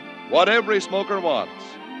you what every smoker wants.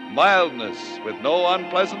 Mildness with no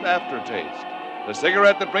unpleasant aftertaste. The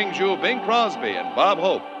cigarette that brings you Bing Crosby and Bob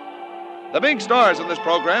Hope. The big stars of this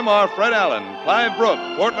program are Fred Allen, Clive Brooke,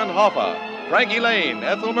 Portland Hoffa, Frankie Lane,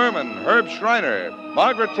 Ethel Merman, Herb Schreiner,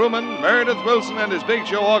 Margaret Truman, Meredith Wilson and his Big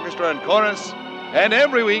Show Orchestra and Chorus. And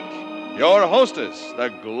every week, your hostess, the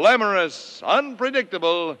glamorous,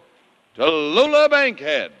 unpredictable Tallulah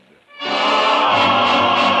Bankhead.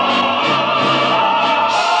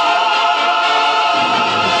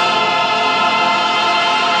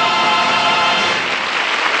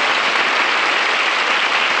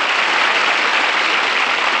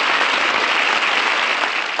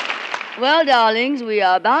 Well, darlings, we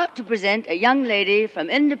are about to present a young lady from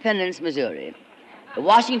Independence, Missouri,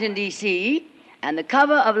 Washington, D.C., and the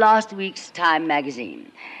cover of last week's Time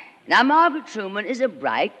magazine. Now, Margaret Truman is a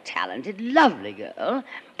bright, talented, lovely girl,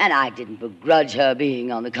 and I didn't begrudge her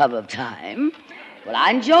being on the cover of Time. Well,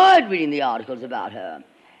 I enjoyed reading the articles about her.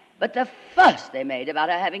 But the fuss they made about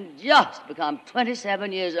her having just become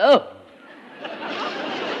 27 years old.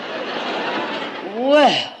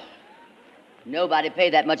 Well, nobody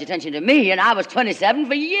paid that much attention to me, and I was 27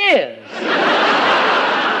 for years.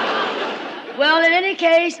 Well, in any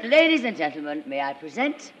case, ladies and gentlemen, may I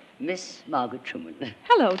present Miss Margaret Truman.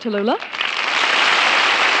 Hello, Tallulah.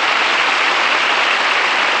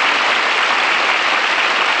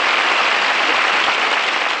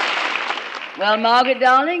 Well, Margaret,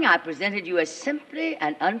 darling, I presented you as simply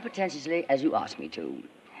and unpretentiously as you asked me to.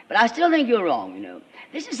 But I still think you're wrong, you know.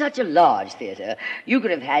 This is such a large theater. You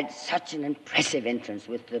could have had such an impressive entrance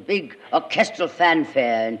with the big orchestral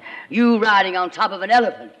fanfare and you riding on top of an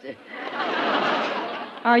elephant.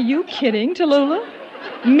 Are you kidding, Tallulah?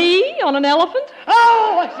 Me on an elephant?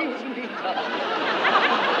 Oh, I see what you mean.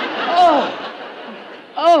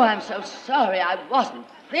 Oh, I'm so sorry. I wasn't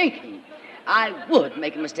thinking. I would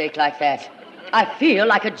make a mistake like that. I feel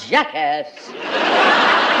like a jackass.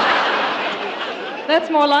 That's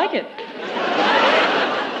more like it.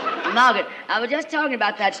 Margaret, I was just talking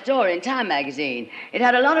about that story in Time magazine. It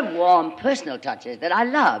had a lot of warm, personal touches that I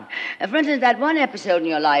loved. For instance, that one episode in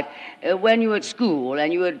your life when you were at school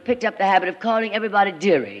and you had picked up the habit of calling everybody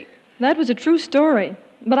dearie. That was a true story,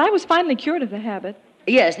 but I was finally cured of the habit.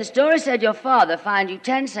 Yes, the story said your father fined you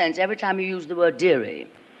 10 cents every time you used the word dearie.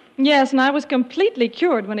 Yes, and I was completely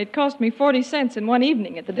cured when it cost me 40 cents in one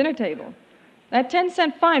evening at the dinner table. That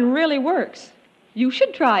 10-cent fine really works. You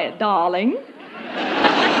should try it, darling.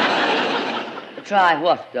 Try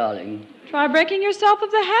what, darling? Try breaking yourself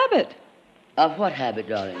of the habit. Of what habit,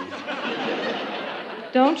 darling?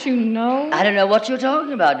 Don't you know? I don't know what you're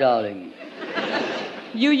talking about, darling.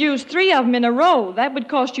 You use 3 of them in a row. That would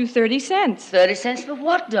cost you 30 cents. 30 cents for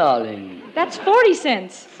what, darling? That's 40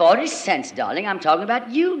 cents. 40 cents, darling. I'm talking about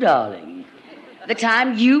you, darling. The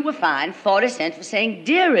time you were fined 40 cents for saying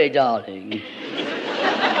dearie, darling.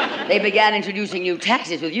 They began introducing new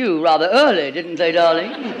taxes with you rather early, didn't they,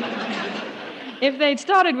 darling? If they'd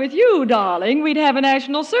started with you, darling, we'd have a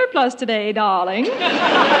national surplus today, darling.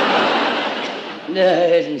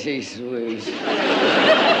 Isn't she sweet?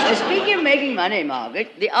 Speaking of making money,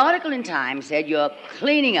 Margaret, the article in Time said you're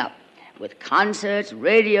cleaning up with concerts,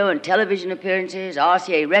 radio and television appearances,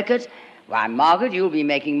 RCA records. Why, Margaret, you'll be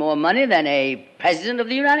making more money than a president of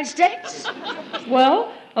the United States.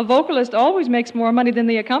 Well, a vocalist always makes more money than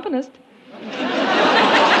the accompanist.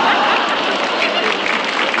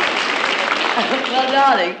 Well,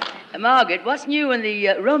 darling, Margaret, what's new in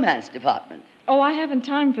the romance department? Oh, I haven't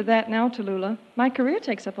time for that now, Tallulah. My career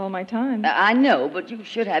takes up all my time. I know, but you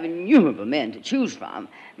should have innumerable men to choose from.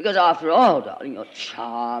 Because after all, darling, you're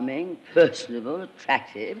charming, personable,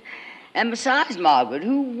 attractive. And besides, Margaret,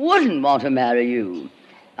 who wouldn't want to marry you?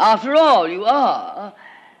 After all, you are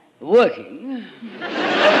working.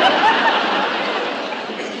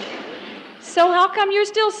 So how come you're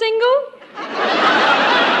still single?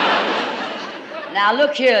 Now,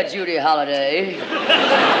 look here, Judy Holliday.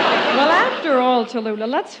 Well, after all, Tallulah,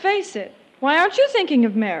 let's face it. Why aren't you thinking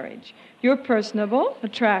of marriage? You're personable,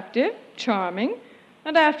 attractive, charming,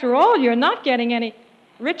 and after all, you're not getting any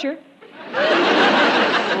richer.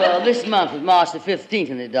 Well, this month is March the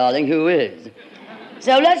 15th, and it, darling, who is?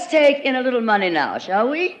 So let's take in a little money now, shall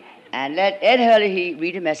we? And let Ed Hurley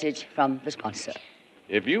read a message from the sponsor.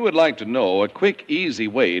 If you would like to know a quick, easy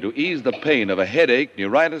way to ease the pain of a headache,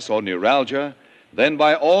 neuritis, or neuralgia, then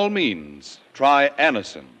by all means, try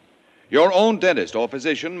Anacin. Your own dentist or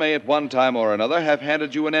physician may at one time or another have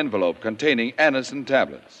handed you an envelope containing Anacin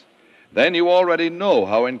tablets. Then you already know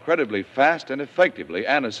how incredibly fast and effectively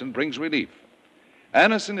Anacin brings relief.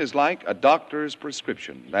 Anacin is like a doctor's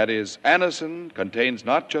prescription. That is, Anacin contains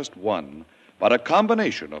not just one, but a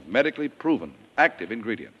combination of medically proven active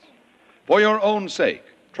ingredients. For your own sake,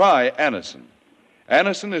 try Anacin.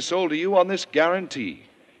 Anacin is sold to you on this guarantee.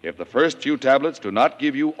 If the first few tablets do not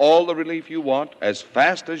give you all the relief you want as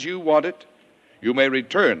fast as you want it, you may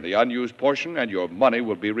return the unused portion and your money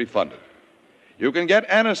will be refunded. You can get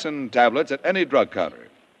Anacin tablets at any drug counter.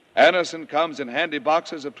 Anacin comes in handy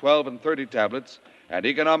boxes of 12 and 30 tablets and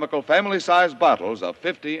economical family-sized bottles of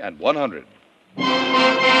 50 and 100.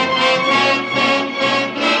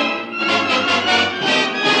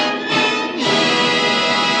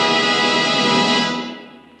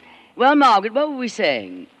 Well, Margaret, what were we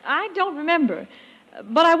saying? I don't remember.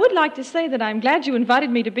 But I would like to say that I'm glad you invited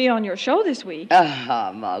me to be on your show this week.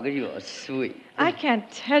 Ah, Margaret, you're sweet. I can't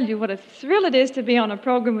tell you what a thrill it is to be on a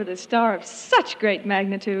program with a star of such great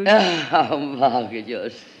magnitude. Oh, Margaret, you're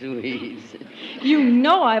sweet. You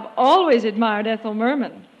know I've always admired Ethel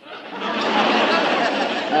Merman.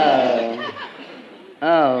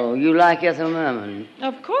 Oh, you like Ethel Merman?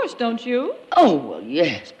 Of course, don't you? Oh, well,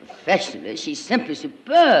 yes, professionally. She's simply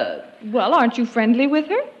superb. Well, aren't you friendly with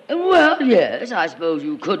her? Well, yes, I suppose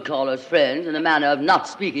you could call us friends in a manner of not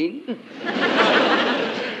speaking.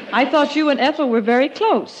 I thought you and Ethel were very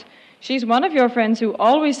close. She's one of your friends who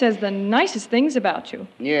always says the nicest things about you.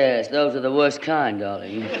 Yes, those are the worst kind,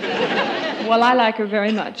 darling. Well, I like her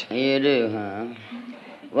very much. You do, huh?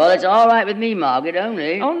 Well, it's all right with me, Margaret,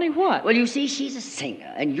 only... Only what? Well, you see, she's a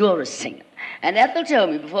singer, and you're a singer. And Ethel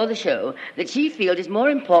told me before the show that she feels it's more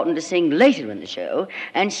important to sing later in the show,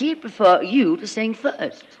 and she'd prefer you to sing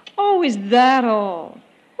first. Oh, is that all?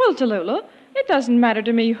 Well, Tallulah, it doesn't matter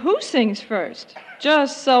to me who sings first,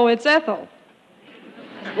 just so it's Ethel.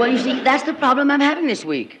 Well, you see, that's the problem I'm having this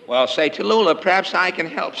week. Well, say, Tallulah, perhaps I can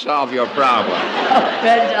help solve your problem. Oh,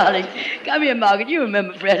 Fred, darling. Come here, Margaret. You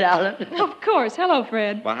remember Fred Allen. Of course. Hello,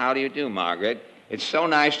 Fred. Well, how do you do, Margaret? It's so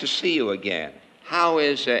nice to see you again. How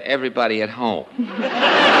is everybody at home?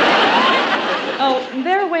 Oh,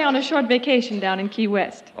 they're away on a short vacation down in Key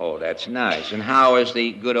West. Oh, that's nice. And how is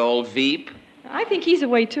the good old Veep? I think he's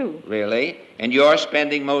away, too. Really? And you're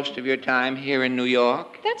spending most of your time here in New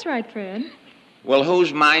York? That's right, Fred. Well,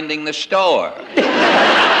 who's minding the store?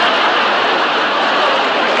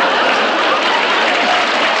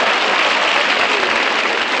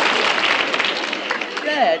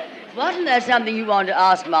 Fred, wasn't there something you wanted to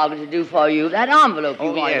ask Margaret to do for you? That envelope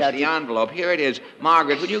you wanted yes, her the envelope. Here it is.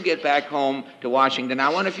 Margaret, would you get back home to Washington? I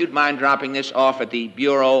wonder if you'd mind dropping this off at the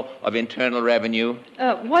Bureau of Internal Revenue.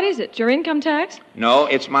 What is it, your income tax? No,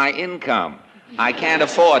 it's my income. I can't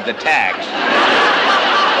afford the tax.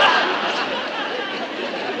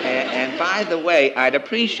 And by the way, I'd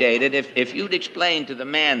appreciate it if you'd explain to the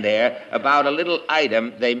man there about a little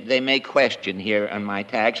item they may question here on my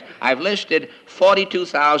tax. I've listed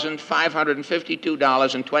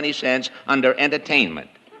 $42,552.20 under entertainment.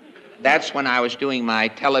 That's when I was doing my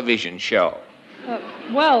television show.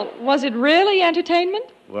 Well, was it really entertainment?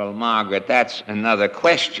 Well, Margaret, that's another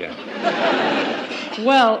question.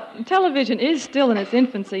 Well, television is still in its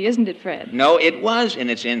infancy, isn't it, Fred? No, it was in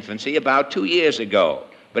its infancy about 2 years ago.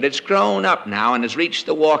 But it's grown up now and has reached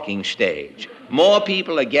the walking stage. More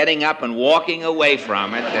people are getting up and walking away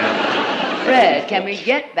from it than... Fred, can we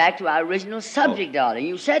get back to our original subject, darling?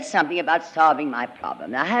 You said something about solving my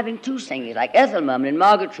problem. Now, having two singers like Ethel Merman and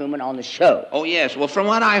Margaret Truman on the show. Oh, yes. Well, from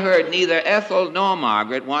what I heard, neither Ethel nor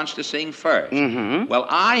Margaret wants to sing first. Mm-hmm. Well,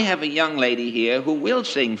 I have a young lady here who will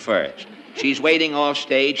sing first. She's waiting off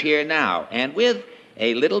stage here now. And with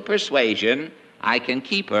a little persuasion, I can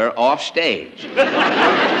keep her off stage.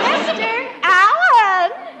 Mr.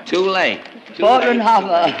 Allen! Too late. Portland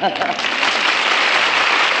Hopper.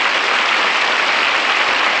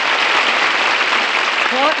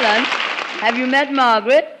 Portland, have you met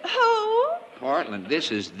Margaret? Who? Portland,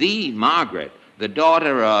 this is the Margaret, the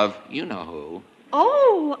daughter of you-know-who.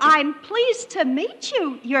 Oh, I'm pleased to meet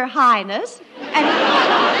you, Your Highness. And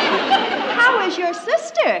how is your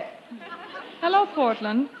sister? Hello,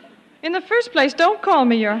 Portland. In the first place, don't call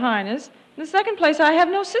me Your Highness. In the second place, I have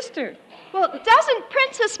no sister. Well, doesn't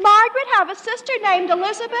Princess Margaret have a sister named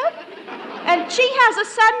Elizabeth? And she has a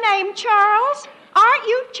son named Charles? Aren't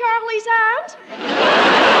you Charlie's aunt?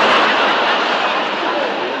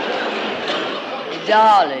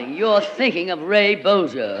 Darling, you're thinking of Ray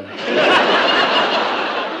Bolger.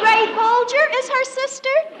 Ray Bolger is her sister?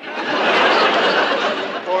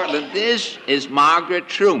 Portland, this is Margaret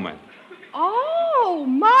Truman. Oh,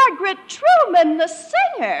 Margaret Truman, the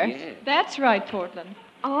singer. Yes. That's right, Portland.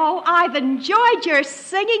 Oh, I've enjoyed your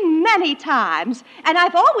singing many times, and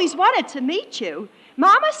I've always wanted to meet you.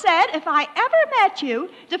 Mama said if I ever met you,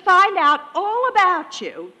 to find out all about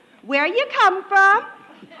you. Where you come from,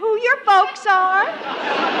 who your folks are,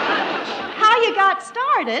 how you got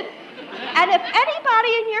started, and if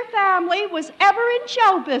anybody in your family was ever in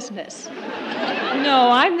show business. No,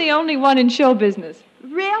 I'm the only one in show business.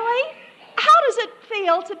 Really? How does it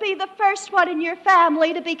feel to be the first one in your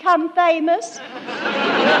family to become famous?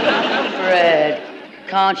 Fred,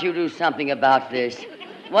 can't you do something about this?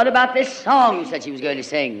 What about this song you said she was going to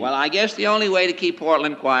sing? Well, I guess the only way to keep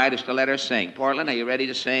Portland quiet is to let her sing. Portland, are you ready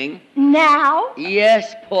to sing? Now?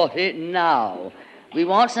 Yes, Porty, now. We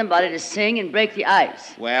want somebody to sing and break the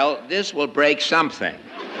ice. Well, this will break something.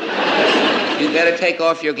 You better take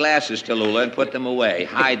off your glasses, Tallulah, and put them away.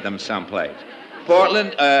 Hide them someplace.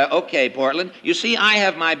 Portland, okay, Portland. You see, I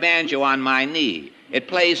have my banjo on my knee. It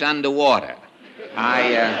plays underwater. I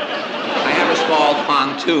have a small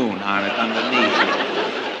pontoon on it underneath here.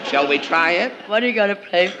 Shall we try it? What are you going to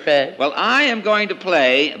play, Fred? Well, I am going to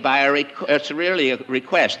play by it's really a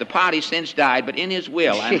request. The party's since died, but in his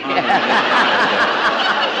will, I'm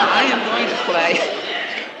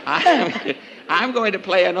I'm going to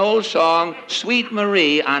play an old song, Sweet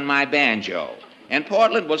Marie, on my banjo. And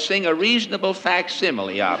Portland will sing a reasonable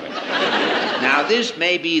facsimile of it. Now, this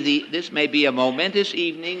may be a momentous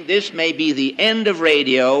evening. This may be the end of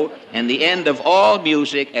radio and the end of all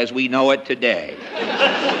music as we know it today.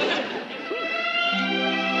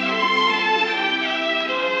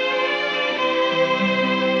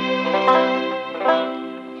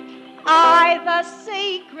 I've a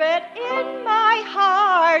secret in my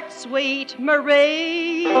heart, sweet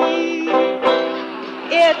Marie.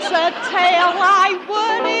 It's a tale I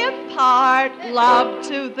would impart, love,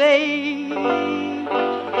 to thee.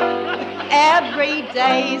 Every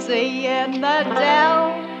daisy in the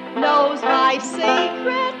dell knows my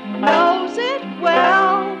secret, knows it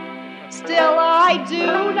well. Still I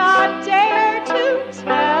do not dare to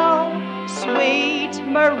tell, sweet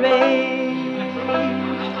Marie.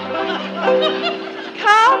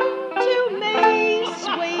 Come to me,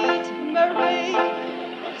 sweet Marie,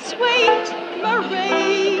 sweet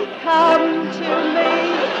Marie, come to me.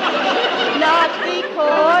 Not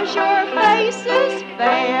because your face is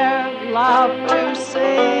fair, love, to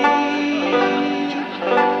see,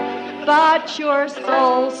 but your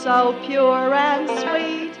soul so pure and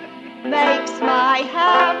sweet makes my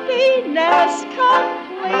happiness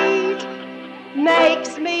complete,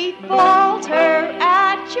 makes me falter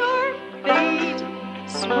at your feet,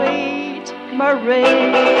 sweet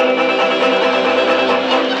Marie.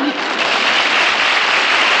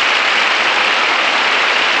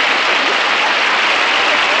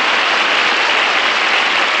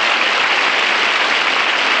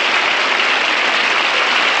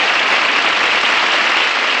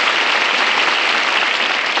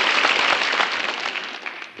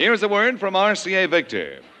 Here's a word from RCA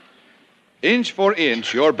Victor. Inch for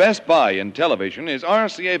inch, your best buy in television is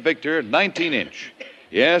RCA Victor 19-inch.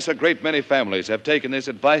 Yes, a great many families have taken this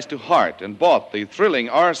advice to heart and bought the thrilling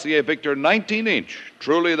RCA Victor 19-inch,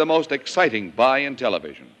 truly the most exciting buy in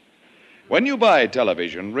television. When you buy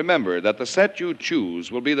television, remember that the set you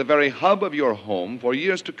choose will be the very hub of your home for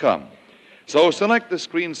years to come. So select the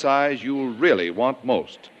screen size you'll really want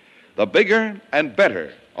most. The bigger and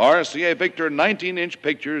better RCA Victor 19-inch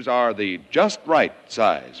pictures are the just right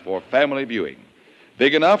size for family viewing.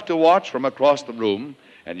 Big enough to watch from across the room,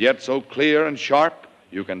 and yet so clear and sharp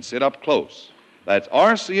you can sit up close. That's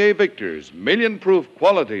RCA Victor's million-proof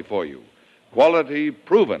quality for you. Quality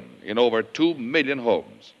proven in over 2 million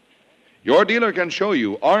homes. Your dealer can show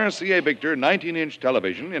you RCA Victor 19-inch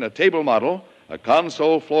television in a table model, a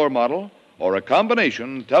console floor model, or a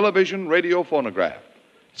combination television radio phonograph.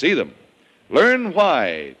 See them. Learn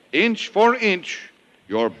why, inch for inch,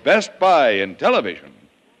 your best buy in television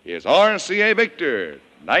is RCA Victor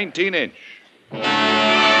 19-inch.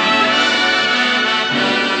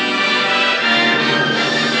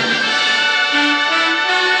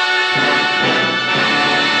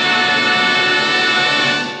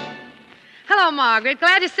 Hello, Margaret.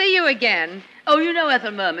 Glad to see you again. Oh, you know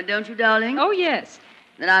Ethel Merman, don't you, darling? Oh, yes.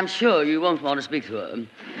 Then I'm sure you won't want to speak to her.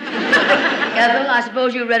 Ethel, I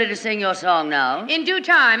suppose you're ready to sing your song now. In due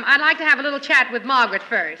time, I'd like to have a little chat with Margaret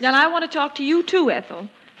first. And I want to talk to you, too, Ethel.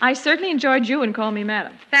 I certainly enjoyed you in Call Me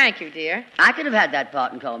Madam. Thank you, dear. I could have had that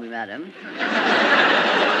part in Call Me Madam.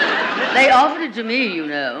 They offered it to me, you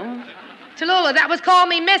know. Tallulah, that was Call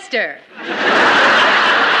Me Mister.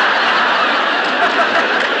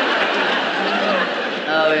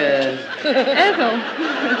 Oh, yes. Ethel,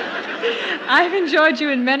 I've enjoyed you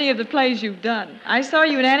in many of the plays you've done. I saw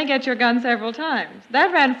you in Annie Get Your Gun several times.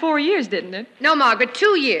 That ran 4 years, didn't it? No, Margaret,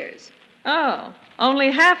 2 years. Oh,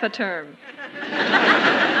 only half a term.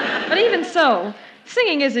 But even so,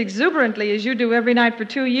 singing as exuberantly as you do every night for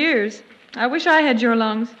 2 years, I wish I had your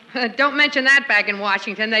lungs. Don't mention that back in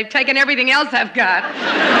Washington. They've taken everything else I've got.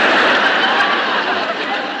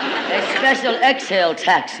 A special exhale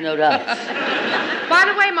tax, no doubt. By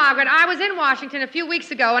the way, Margaret, I was in Washington a few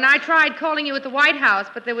weeks ago, and I tried calling you at the White House,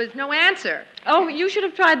 but there was no answer. Oh, you should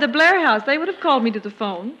have tried the Blair House. They would have called me to the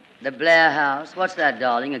phone. The Blair House? What's that,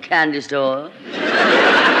 darling? A candy store?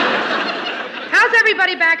 How's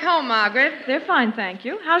everybody back home, Margaret? They're fine, thank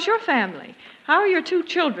you. How's your family? How are your 2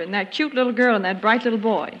 children, that cute little girl and that bright little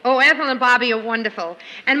boy? Oh, Ethel and Bobby are wonderful.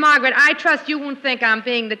 And, Margaret, I trust you won't think I'm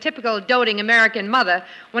being the typical doting American mother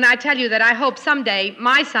when I tell you that I hope someday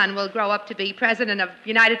my son will grow up to be president of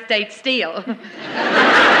United States Steel.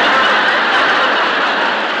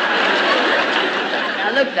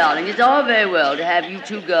 Now, look, darling, it's all very well to have you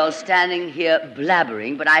 2 girls standing here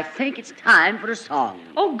blabbering, but I think it's time for a song.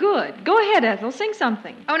 Oh, good. Go ahead, Ethel. Sing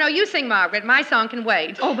something. Oh, no, you sing, Margaret. My song can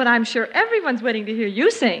wait. Oh, but I'm sure everyone's waiting to hear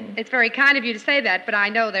you sing. It's very kind of you to say that, but I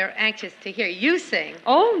know they're anxious to hear you sing.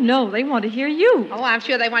 Oh, no, they want to hear you. Oh, I'm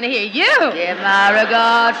sure they want to hear you. Give my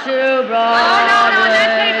regards to Broadway. Oh, no, in that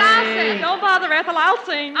case, I'll sing. Don't bother, Ethel. I'll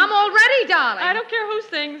sing. I'm all ready, darling. I don't care who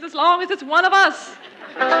sings, as long as it's one of us.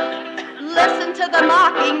 Listen to the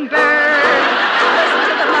mockingbird. Listen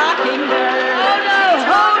to the mockingbird. Oh, no,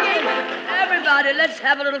 hold it. Everybody, let's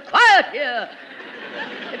have a little quiet here.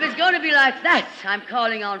 If it's going to be like that, I'm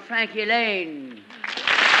calling on Frankie Lane.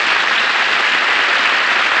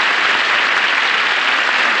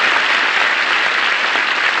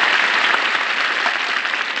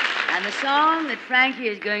 And the song that Frankie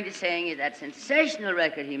is going to sing is that sensational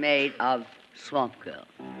record he made of Swamp Girl.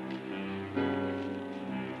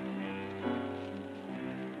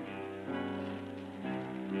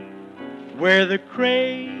 Where the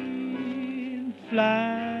crane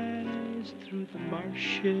flies through the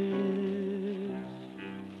marshes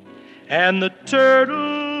and the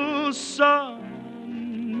turtles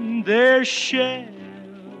sun their shells,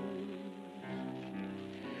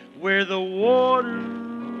 where the water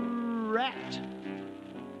rat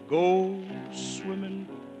goes swimming,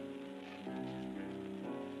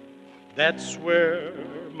 that's where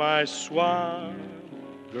my swamp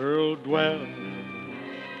girl dwells.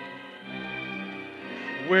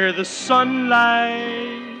 Where the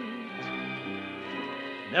sunlight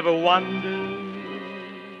never wanders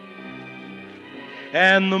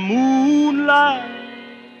and the moonlight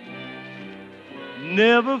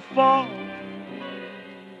never falls,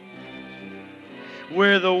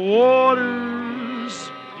 where the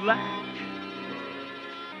water's black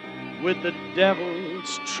with the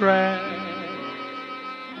devil's track,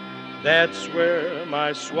 that's where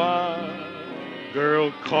my swamp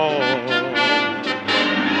girl calls.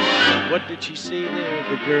 What did she say there,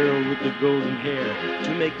 the girl with the golden hair,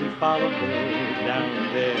 to make me follow her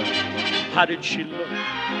down there? How did she look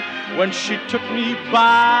when she took me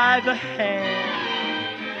by the hand?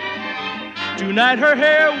 Tonight her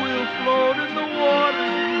hair will float in the water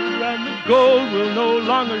and the gold will no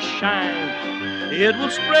longer shine. It will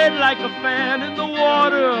spread like a fan in the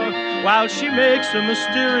water while she makes a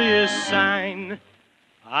mysterious sign.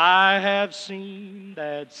 I have seen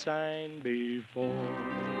that sign before.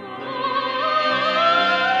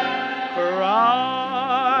 Her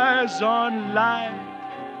eyes are like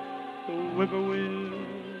the whippoorwill,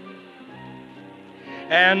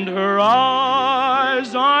 and her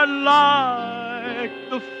eyes are like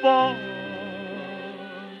the fall.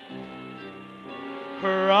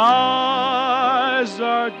 Her eyes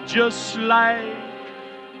are just like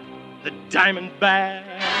the diamondback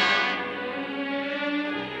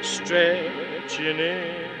stretching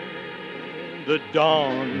in the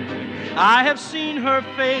dawn. I have seen her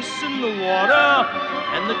face in the water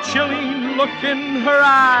and the chilling look in her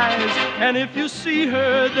eyes. And if you see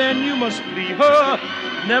her, then you must leave her.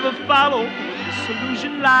 Never follow where this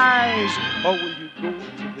illusion lies. Or will you go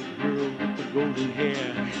to the girl with the golden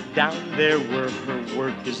hair down there where her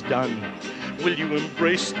work is done? Will you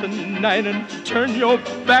embrace the night and turn your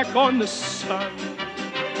back on the sun?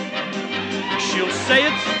 She'll say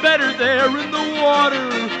it's better there in the water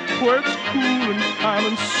where it's cool and calm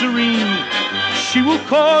and serene. She will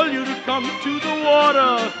call you to come to the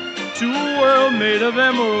water, to a world made of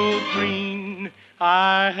emerald green.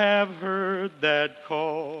 I have heard that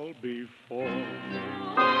call before.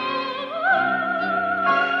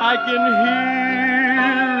 I can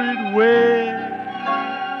hear it when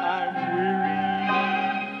I'm weary.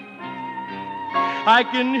 I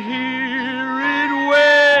can hear it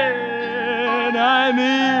when I'm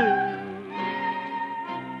ill.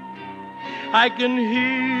 I can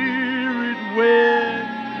hear it when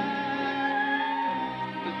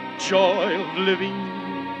the joy of living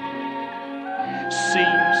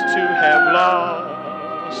seems to have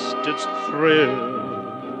lost its thrill.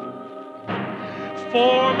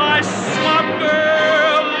 For my swamp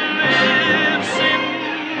girl lives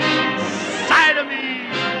inside of me,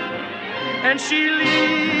 and she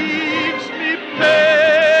leaves me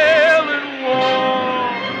pale and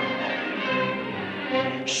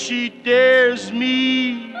warm. She dares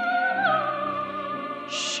me,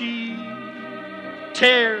 she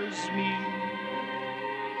tears me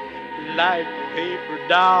like paper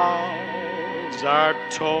dolls are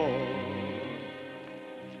torn.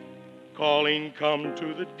 Calling, come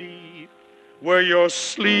to the deep, where your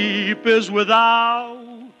sleep is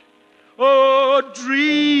without a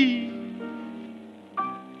dream.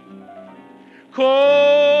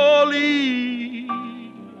 Calling,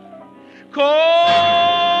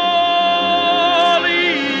 calling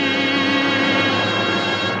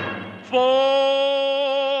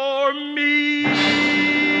for me.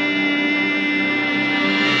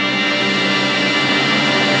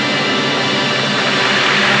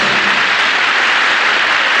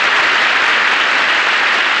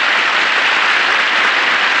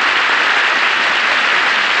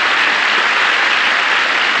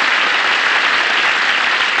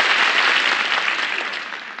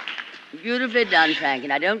 Beautifully done, Frankie.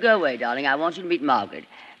 Now, don't go away, darling. I want you to meet Margaret.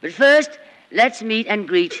 But first, let's meet and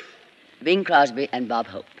greet Bing Crosby and Bob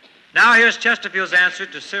Hope. Now here's Chesterfield's answer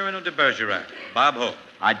to Cyrano de Bergerac. Bob Hope.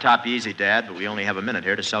 I'd top you easy, Dad, but we only have a minute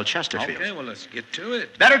here to sell Chesterfield. Okay, well, let's get to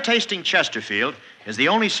it. Better tasting Chesterfield is the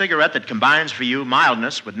only cigarette that combines for you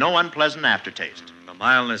mildness with no unpleasant aftertaste. The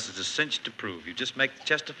mildness is a cinch to prove. You just make the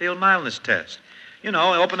Chesterfield mildness test. You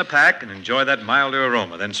know, open a pack and enjoy that milder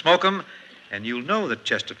aroma. Then smoke them, and you'll know that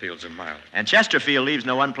Chesterfields are mild. And Chesterfield leaves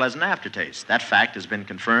no unpleasant aftertaste. That fact has been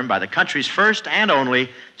confirmed by the country's first and only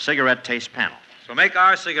cigarette taste panel. So make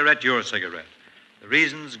our cigarette your cigarette. The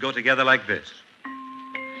reasons go together like this.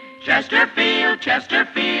 Chesterfield,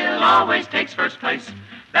 Chesterfield always takes first place.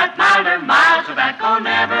 That milder, mild tobacco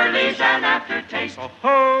never leaves an aftertaste. Oh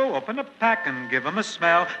ho, open a pack and give 'em a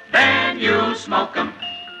smell. Then you'll smoke 'em.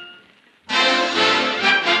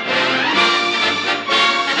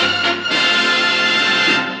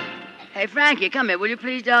 Hey, Frankie, come here, will you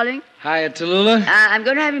please, darling? Hiya, Tallulah. I'm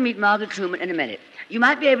going to have you meet Margaret Truman in a minute. You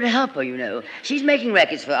might be able to help her, you know. She's making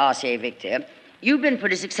records for RCA Victor. You've been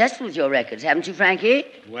pretty successful with your records, haven't you, Frankie?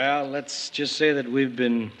 Well, let's just say that we've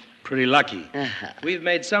been pretty lucky. We've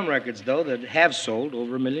made some records, though, that have sold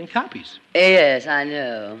over 1 million copies. Yes, I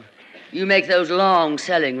know. You make those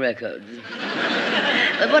long-selling records.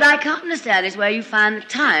 But what I can't understand is where you find the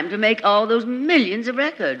time to make all those millions of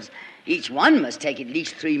records. Each one must take at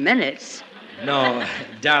least 3 minutes. No,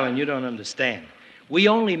 darling, you don't understand. We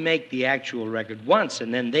only make the actual record once,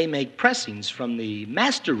 and then they make pressings from the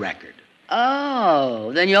master record.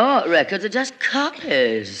 Oh, then your records are just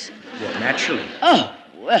copies. Well, naturally. Oh,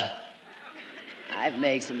 well. I've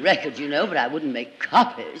made some records, you know, but I wouldn't make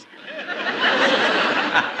copies.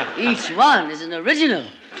 Each one is an original.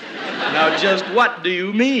 Now, just what do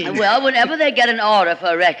you mean? Well, whenever they get an order for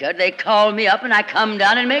a record, they call me up and I come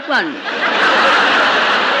down and make one.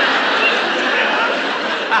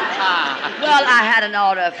 Well, I had an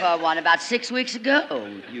order for one about 6 weeks ago.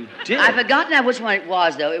 You did? I've forgotten now which one it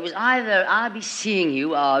was, though. It was either I'll Be Seeing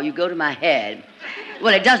You or You Go to My Head.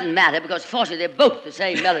 Well, it doesn't matter because, fortunately, they're both the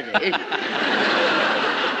same melody.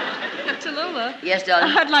 Tallulah. Yes,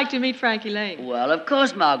 darling? I'd like to meet Frankie Lane. Well, of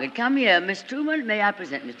course, Margaret. Come here. Miss Truman, may I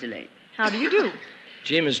present Mr. Lane? How do you do?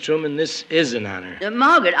 Gee, Miss Truman, this is an honor.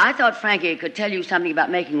 Margaret, I thought Frankie could tell you something about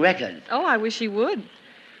making records. Oh, I wish he would.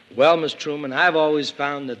 Well, Miss Truman, I've always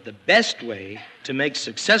found that the best way to make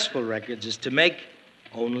successful records is to make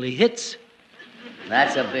only hits.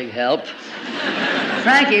 That's a big help.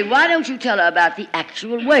 Frankie, why don't you tell her about the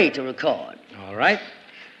actual way to record? All right.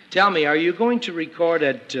 Tell me, are you going to record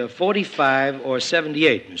at 45 or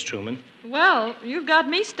 78, Miss Truman? Well, you've got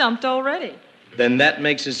me stumped already. Then that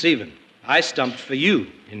makes us even. I stumped for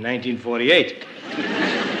you in 1948.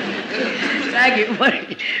 Frankie,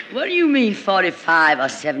 what do you mean 45 or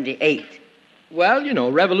 78? Well, you know,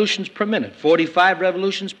 revolutions per minute. 45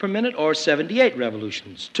 revolutions per minute or 78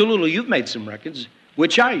 revolutions. Tallulah, you've made some records.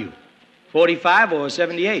 Which are you? 45 or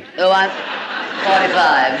 78? Oh, I'm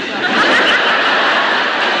 45.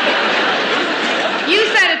 You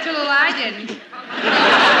said it, Tallulah. I didn't.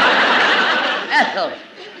 Ethel,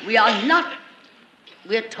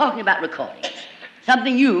 we're talking about recordings.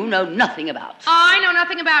 Something you know nothing about. Oh, I know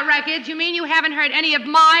nothing about records. You mean you haven't heard any of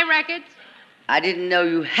my records? I didn't know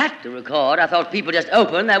you had to record. I thought people just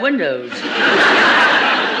opened their windows.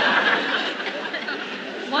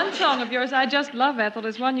 One song of yours I just love, Ethel,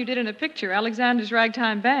 is one you did in a picture, Alexander's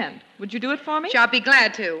Ragtime Band. Would you do it for me? Sure, I'll be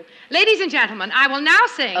glad to. Ladies and gentlemen, I will now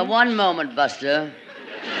sing... One moment, Buster.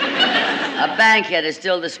 A bankhead is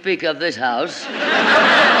still the speaker of this house.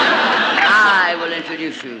 I will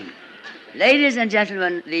introduce you. Ladies and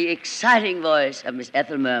gentlemen, the exciting voice of Miss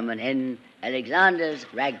Ethel Merman in Alexander's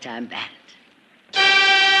Ragtime Band.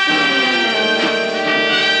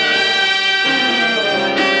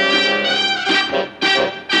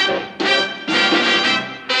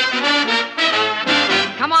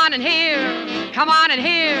 Come on and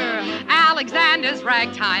hear Alexander's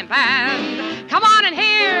Ragtime Band. Come on and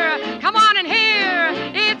hear,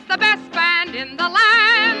 it's the best band in the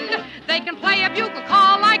land. They can play a bugle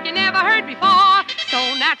call like you never heard before,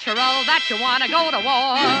 so natural that you want to go to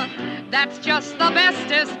war. That's just the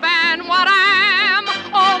bestest band what I am.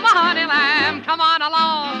 Oh, my honey lamb, come on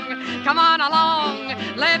along,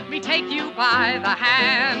 let me take you by the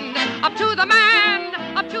hand. Up to the man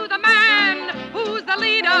who's the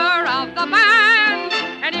leader of the band.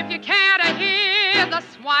 And if you care to hear the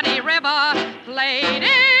Swanee River played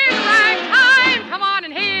in ragtime, come on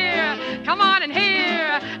and hear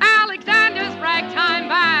Alexander's Ragtime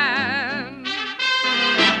Band.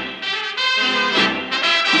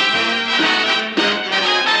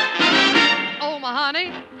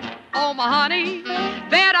 Oh, my honey,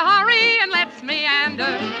 better hurry and let's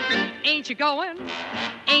meander. Ain't you going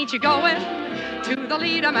to the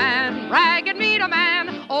leader man, ragged meter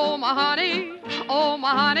man? Oh, my honey,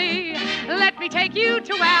 let me take you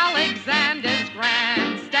to Alexander's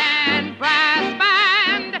grandstand brass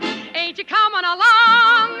band. Ain't you coming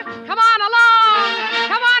along? Come on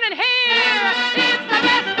and hear. It's the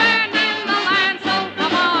best band in the land, so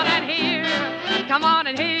come on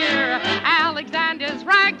and hear Alexander's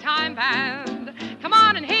Ragtime Band. Come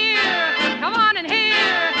on and hear,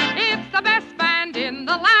 it's the best band in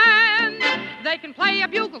the land. They can play a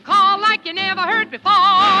bugle call like you never heard before.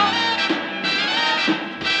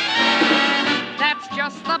 That's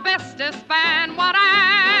just the bestest band what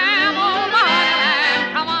I am. Oh, my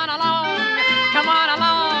lamb, come on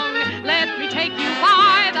along, let me take you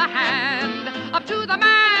by the hand. Up to the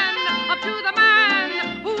man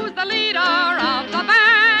who's the leader of the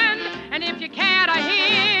band. And if you care to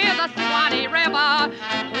hear the Swanee River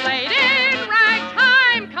played in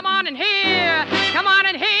ragtime, come on and hear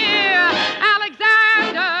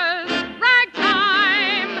Alexander's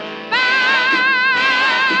Ragtime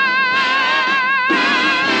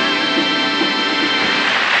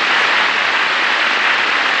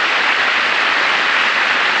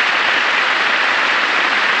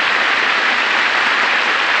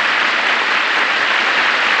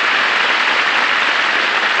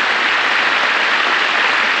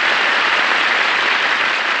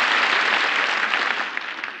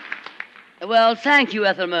Well, thank you,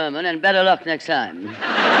 Ethel Merman, and better luck next time.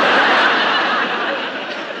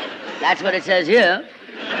 That's what it says here.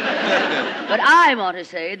 But I want to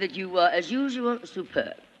say that you were, as usual,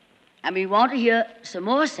 superb. And we want to hear some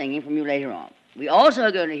more singing from you later on. We also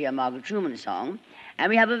are going to hear Margaret Truman's song, and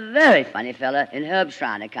we have a very funny fella in Herb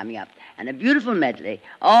Schreiner coming up, and a beautiful medley,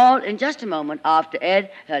 all in just a moment after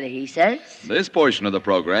Ed Hurley. He says... This portion of the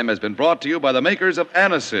program has been brought to you by the makers of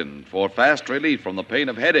Anacin for fast relief from the pain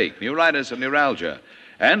of headache, neuritis, and neuralgia,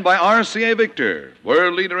 and by RCA Victor,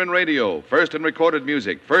 world leader in radio, first in recorded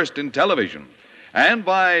music, first in television, and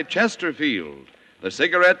by Chesterfield, the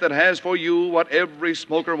cigarette that has for you what every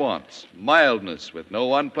smoker wants, mildness with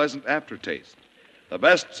no unpleasant aftertaste, the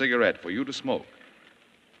best cigarette for you to smoke.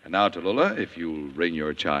 And now, Tallulah, if you'll ring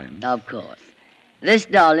your chime. Of course. This,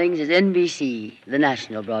 darlings, is NBC, the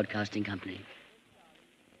National Broadcasting Company.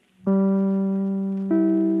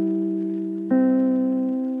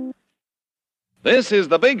 This is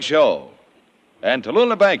The Big Show. And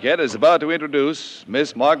Tallulah Bankhead is about to introduce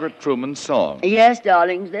Miss Margaret Truman's song. Yes,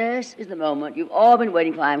 darlings, this is the moment you've all been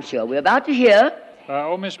waiting for, I'm sure. We're about to hear...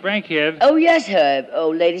 Miss Bankhead. Oh, yes, Herb.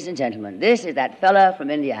 Oh, ladies and gentlemen, this is that fella from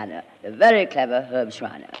Indiana, the very clever Herb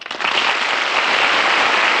Schreiner.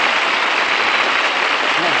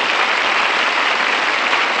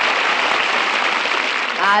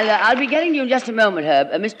 I'll be getting to you in just a moment,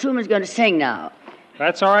 Herb. Miss Truman's going to sing now.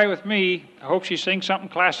 That's all right with me. I hope she sings something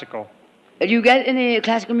classical. Do you get any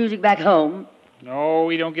classical music back home? No,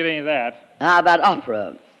 we don't get any of that. How about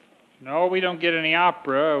opera? No, we don't get any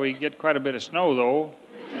opera. We get quite a bit of snow, though.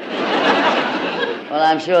 Well,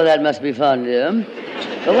 I'm sure that must be fun, dear.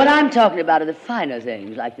 But what I'm talking about are the finer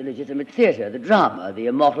things, like the legitimate theater, the drama, the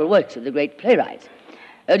immortal works of the great playwrights.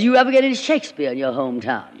 Do you ever get any Shakespeare in your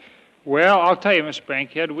hometown? Well, I'll tell you, Miss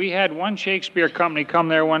Bankhead, we had one Shakespeare company come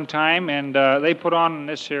there one time, and they put on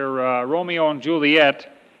this here Romeo and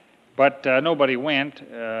Juliet, but nobody went.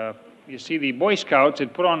 You see, the Boy Scouts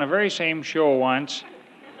had put on the very same show once,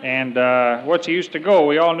 and once he used to go,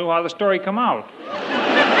 we all knew how the story come out.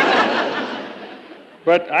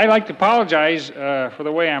 But I'd like to apologize for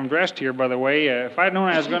the way I'm dressed here, by the way. If I'd known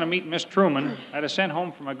I was going to meet Miss Truman, I'd have sent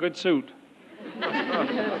home for my good suit.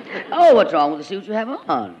 Oh, what's wrong with the suit you have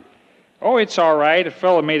on? Oh, it's all right. A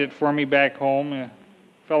fella made it for me back home. A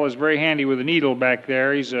fella's very handy with a needle back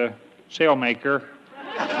there. He's a sailmaker.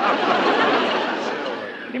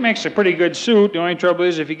 He makes a pretty good suit. The only trouble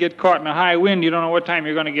is if you get caught in a high wind, you don't know what time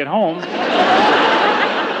you're going to get home.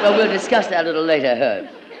 Well, we'll discuss that a little later, Herb.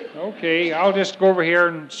 Okay, I'll just go over here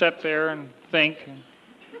and sit there and think.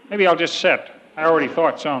 Maybe I'll just sit. I already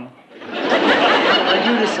thought some.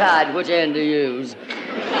 Well, you decide which end to use.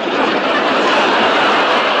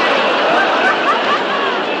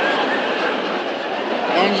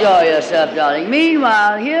 Enjoy yourself, darling.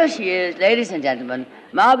 Meanwhile, here she is, ladies and gentlemen,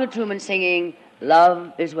 Margaret Truman singing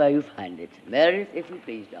Love is Where You Find It. Meredith, if you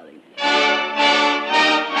please, darling.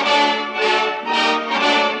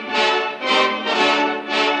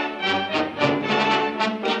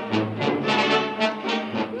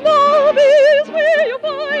 Love is where you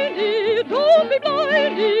find it. Don't be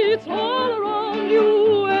blind. It's all around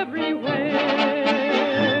you everywhere.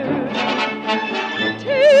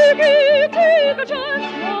 Take a chance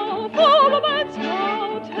now, for romance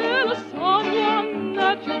now. Tell someone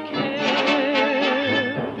that you care.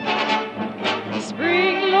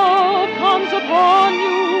 Spring love comes upon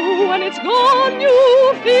you. When it's gone,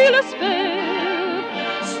 you feel a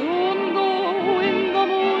spell. Soon, though, in the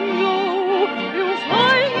moon glow, you'll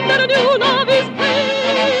find that a new love is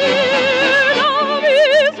there. Love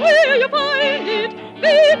is where you find it.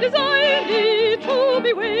 They've designed it to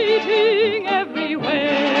be waiting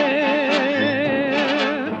everywhere.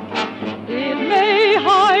 It may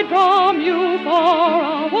hide from you for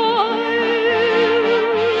a while.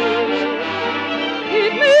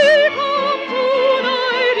 It may come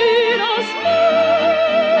tonight in a smile.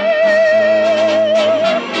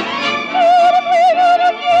 But if we got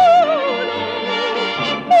a new love,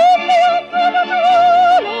 only a friend of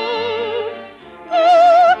true love.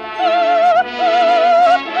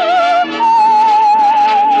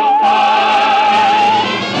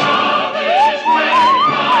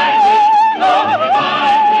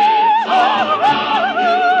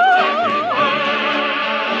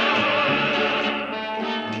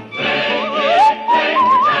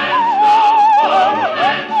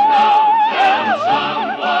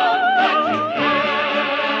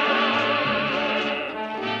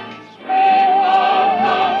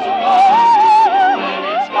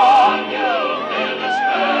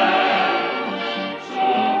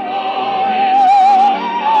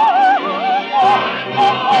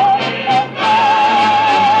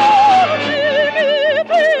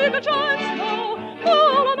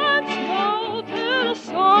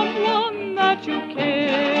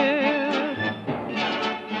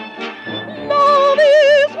 Love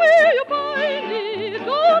is where you find it.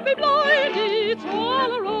 Don't be blinded.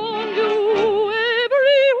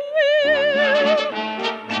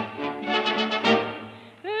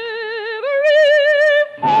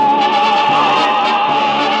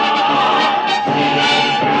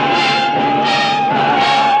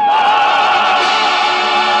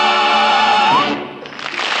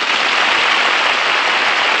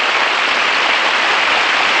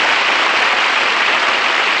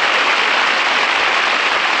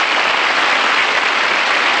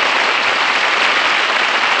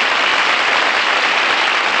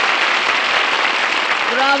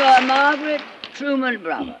 Brother, Margaret, Truman,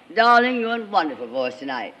 brother. Darling, you're a wonderful voice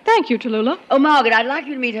tonight. Thank you, Tallulah. Oh, Margaret, I'd like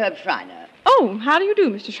you to meet Herb Schreiner. Oh, how do you do,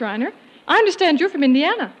 Mr. Schreiner? I understand you're from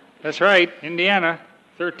Indiana. That's right, Indiana.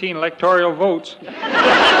 13 electoral votes.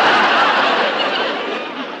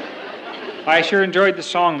 I sure enjoyed the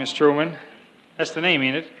song, Miss Truman. That's the name,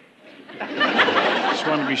 ain't it? Just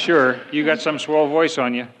want to be sure. You got some swell voice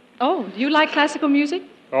on you. Oh, do you like classical music?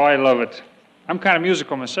 Oh, I love it. I'm kind of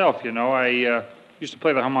musical myself, you know. I used to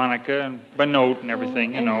play the harmonica and note and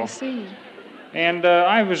everything, you know. I see. And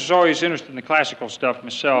I was always interested in the classical stuff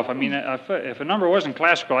myself. I mean, if a number wasn't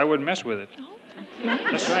classical, I wouldn't mess with it.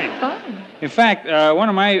 That's right. Fine. In fact, one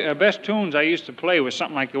of my best tunes I used to play was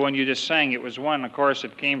something like the one you just sang. It was one, of course,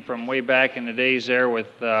 that came from way back in the days there with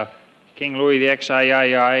King Louis the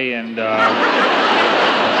XIII, and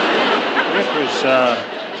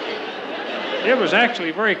it was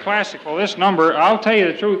actually very classical. This number, I'll tell you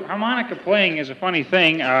the truth, harmonica playing is a funny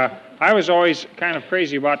thing. I was always kind of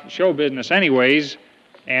crazy about show business anyways,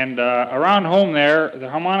 and around home there, the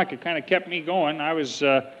harmonica kind of kept me going. I was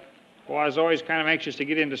always kind of anxious to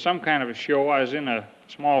get into some kind of a show. I was in a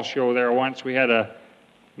small show there once. We had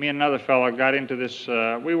me and another fellow got into this,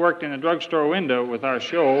 we worked in a drugstore window with our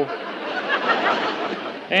show.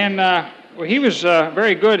 And well, he was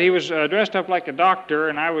very good. He was dressed up like a doctor,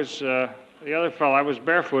 and I was, the other fellow, I was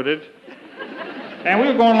barefooted. And we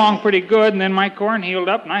were going along pretty good, and then my corn healed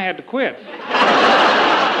up, and I had to quit.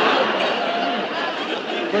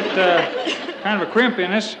 Put kind of a crimp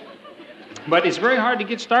in us. But it's very hard to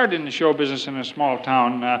get started in the show business in a small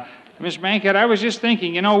town. Miss Bankhead, I was just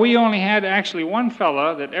thinking, you know, we only had actually one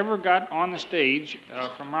fella that ever got on the stage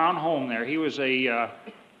from around home there. He was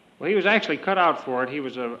well, he was actually cut out for it. He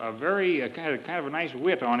was a very, kind of a nice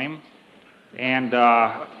wit on him. And,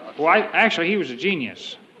 actually, he was a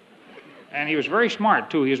genius. And he was very smart,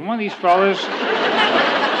 too. He was one of these fellas,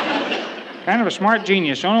 kind of a smart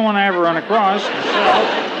genius, the only one I ever run across myself.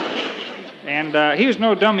 And he was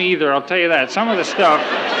no dummy either, I'll tell you that. Some of the stuff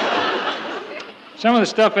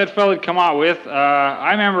that fellow had come out with,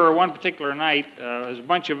 I remember one particular night, there was a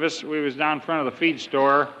bunch of us, we was down in front of the feed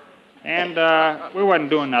store, and we wasn't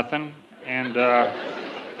doing nothing. And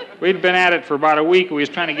we'd been at it for about a week, we was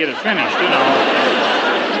trying to get it finished, you know.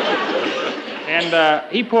 And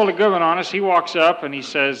he pulled a good one on us. He walks up and he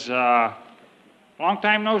says, long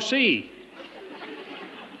time no see.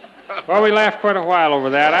 Well, we laughed quite a while over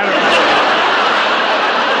that. I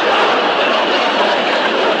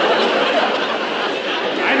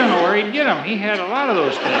don't know where he'd get them. He had a lot of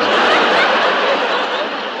those things.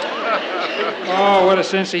 Oh, what a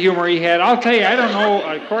sense of humor he had. I'll tell you, I don't know.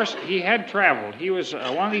 Of course, he had traveled. He was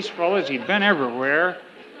one of these fellas. He'd been everywhere.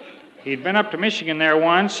 He'd been up to Michigan there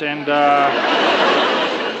once and got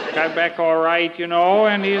back all right, you know,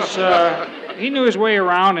 and he knew his way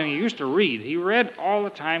around, and he used to read. He read all the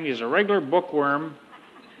time. He was a regular bookworm.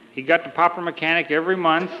 He got the Pauper Mechanic every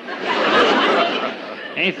month.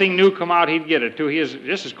 Anything new come out, he'd get it, too. He is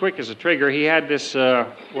just as quick as a trigger. He had this,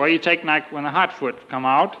 you take like when the Hotfoot come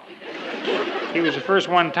out. He was the first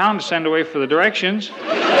one in town to send away for the directions.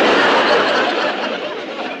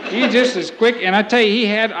 He's just as quick, and I tell you, he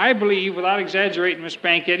had, I believe, without exaggerating, Miss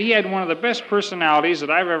Bankhead, he had one of the best personalities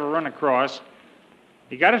that I've ever run across.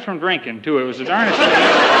 He got it from drinking, too. It was the darnest thing.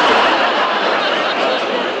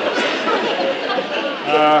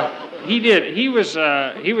 He did. He was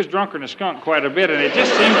drunker than a skunk quite a bit, and it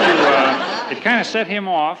just seemed to, it kind of set him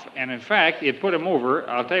off, and in fact, it put him over.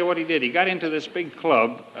 I'll tell you what he did. He got into this big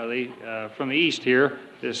club from the east here,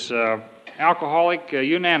 this Alcoholic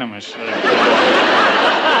Unanimous.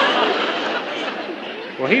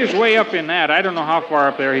 Well, he was way up in that. I don't know how far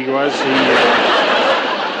up there he was.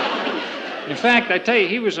 In fact, I tell you,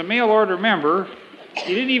 he was a mail order member.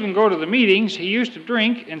 He didn't even go to the meetings. He used to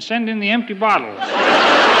drink and send in the empty bottles.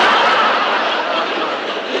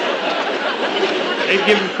 They'd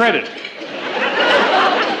give him credit.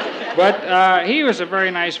 But he was a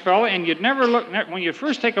very nice fellow, and you'd never look, when you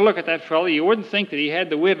first take a look at that fellow, you wouldn't think that he had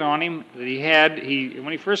the wit on him that he had.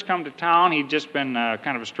 When he first come to town, he'd just been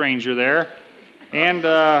kind of a stranger there. And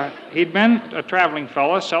he'd been a traveling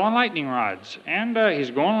fellow selling lightning rods. And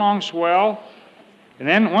he's going along swell. And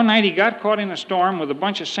then one night he got caught in a storm with a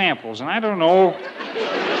bunch of samples. And I don't know,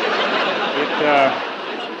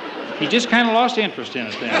 he just kind of lost interest in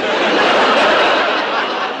it then.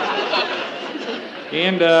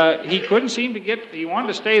 And he couldn't seem to he wanted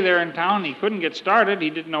to stay there in town. He couldn't get started. He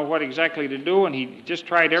didn't know what exactly to do. And he just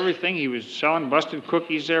tried everything. He was selling busted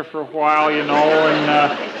cookies there for a while, you know.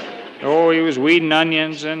 And he was weeding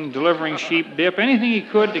onions and delivering sheep dip, anything he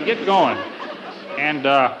could to get going. And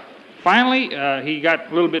finally, he got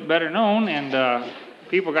a little bit better known, and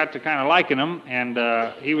people got to kind of liking him, and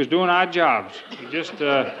he was doing odd jobs. He just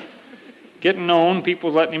getting known.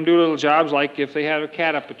 People letting him do little jobs, like if they had a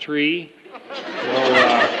cat up a tree,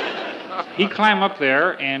 he'd climb up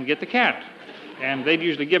there and get the cat. And they'd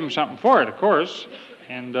usually give him something for it, of course.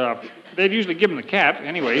 And they'd usually give him the cat,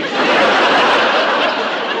 anyways.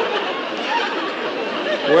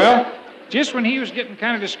 Well, just when he was getting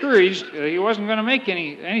kind of discouraged, he wasn't going to make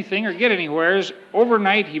anything or get anywheres,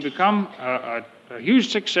 overnight he become a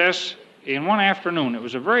huge success in one afternoon. It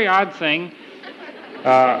was a very odd thing.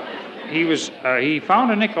 He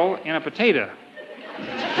found a nickel in a potato.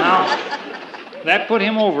 Now, that put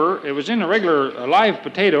him over. It was in a regular live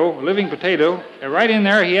potato, living potato. Right in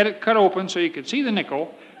there, he had it cut open so you could see the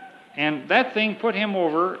nickel. And that thing put him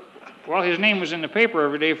over. Well, his name was in the paper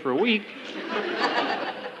every day for a week.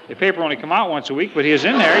 The paper only come out once a week, but he was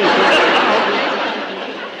in there.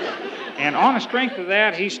 And on the strength of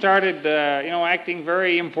that, he started, acting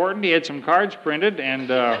very important. He had some cards printed, and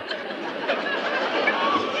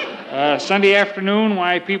Sunday afternoon,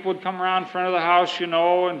 why people would come around in front of the house,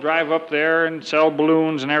 and drive up there and sell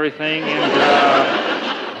balloons and everything, and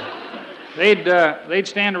they'd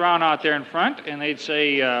stand around out there in front, and they'd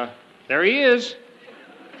say, "There he is,"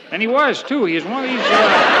 and he was too. He was one of these.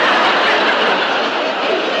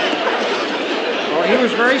 Well, he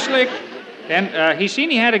was very slick. And he seen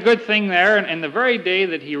he had a good thing there, and the very day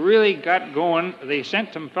that he really got going, they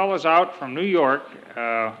sent some fellas out from New York,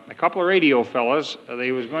 a couple of radio fellas.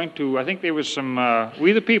 They was going to, I think there was some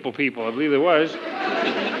We the People, I believe there was.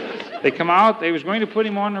 They come out, they was going to put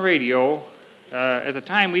him on the radio. At the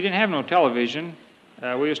time, we didn't have no television.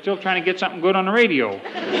 We were still trying to get something good on the radio.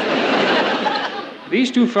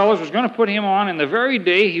 These two fellas was going to put him on, and the very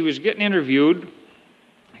day he was getting interviewed,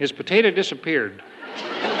 his potato disappeared.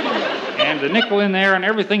 And the nickel in there and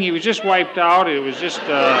everything, he was just wiped out. It was just,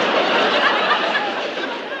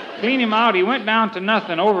 clean him out. He went down to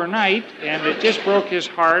nothing overnight, and it just broke his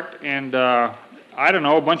heart. And I don't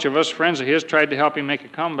know, a bunch of us friends of his tried to help him make a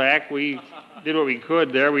comeback. We did what we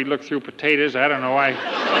could there. We looked through potatoes. I don't know.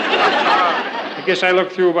 I guess I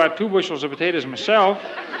looked through about 2 bushels of potatoes myself.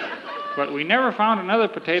 But we never found another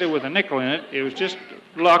potato with a nickel in it. It was just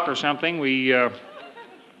luck or something.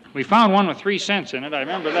 We found one with 3 cents in it. I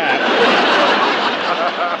remember that.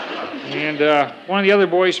 And one of the other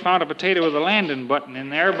boys found a potato with a landing button in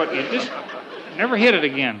there, but it just never hit it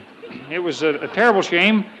again. It was a terrible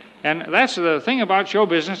shame. And that's the thing about show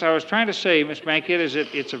business I was trying to say, Miss Bankhead, is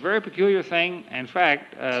that it's a very peculiar thing. In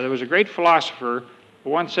fact, there was a great philosopher who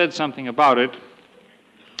once said something about it.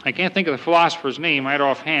 I can't think of the philosopher's name right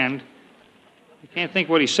offhand. I can't think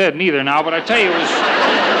what he said neither now, but I tell you, it was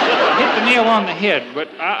hit the nail on the head. But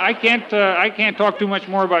I can't talk too much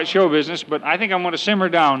more about show business, but I think I'm going to simmer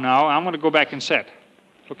down now. I'm going to go back and set.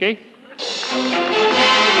 Okay?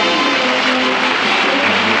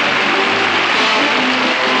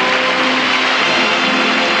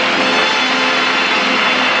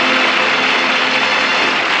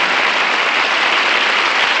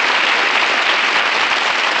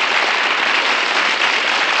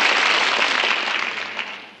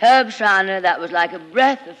 Herb Schreiner, that was like a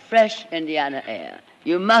breath of fresh Indiana air.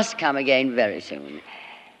 You must come again very soon.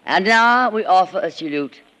 And now we offer a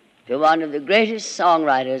salute to one of the greatest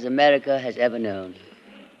songwriters America has ever known.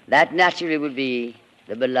 That naturally would be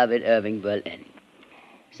the beloved Irving Berlin.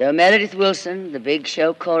 So Meredith Willson, the Big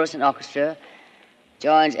Show Chorus and Orchestra,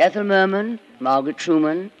 joins Ethel Merman, Margaret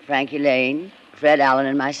Truman, Frankie Lane, Fred Allen,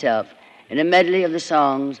 and myself in a medley of the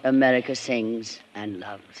songs America sings and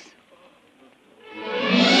loves.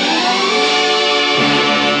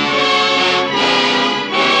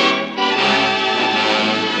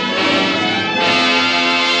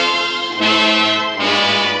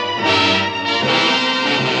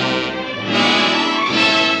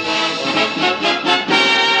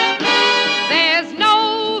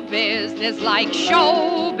 Like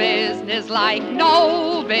show business, like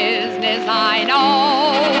no business I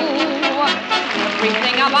know.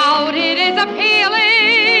 Everything about it is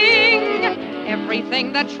appealing,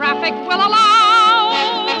 everything the traffic will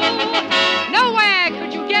allow. Nowhere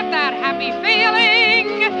could you get that happy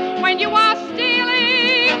feeling when you are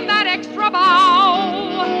stealing that extra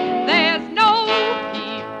bow. There's no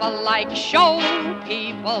people like show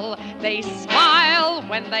people. They smile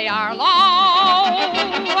when they are low.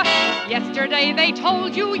 Yesterday they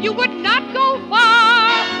told you you would not go far.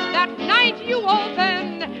 That night you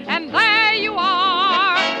opened and there you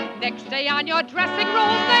are. Next day on your dressing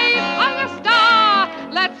room they've hung a star.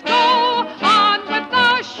 Let's go on with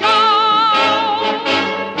the show.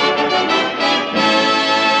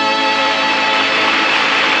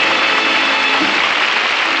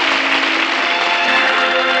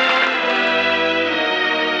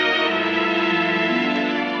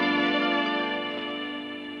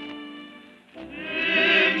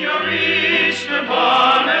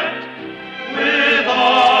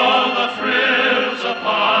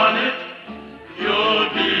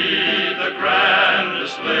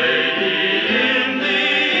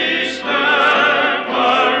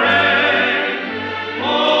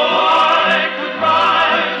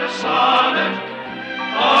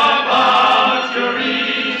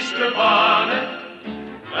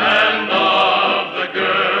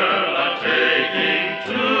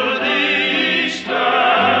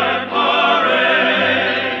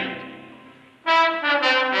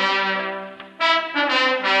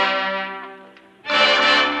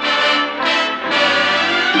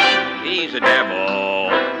 He's a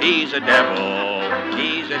devil, he's a devil,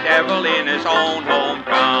 he's a devil in his own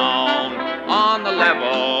hometown. On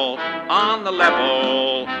the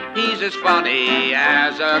level, he's as funny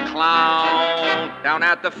as a clown. Down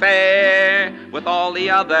at the fair with all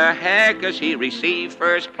the other hackers, he received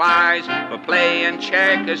first prize for playing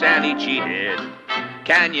checkers, and he cheated.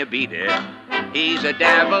 Can you beat it? He's a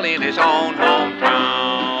devil in his own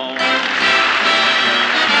hometown.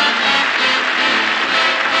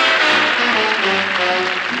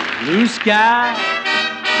 Blue sky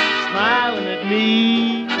smiling at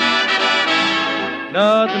me,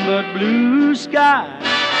 nothing but blue skies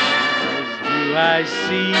do I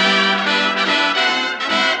see.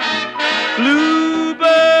 Bluebirds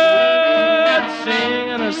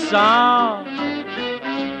singing a song,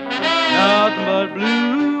 nothing but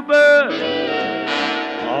bluebirds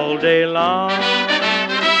all day long.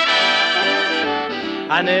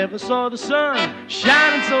 I never saw the sun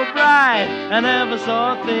shining so bright, I never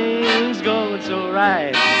saw things going so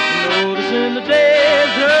right. Noticing the days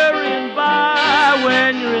hurrying by,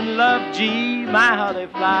 when you're in love, gee, my how they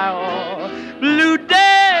fly. Oh, blue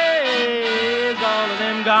days, all of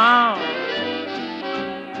them gone.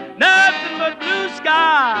 Nothing but blue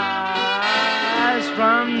skies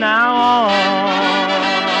from now on.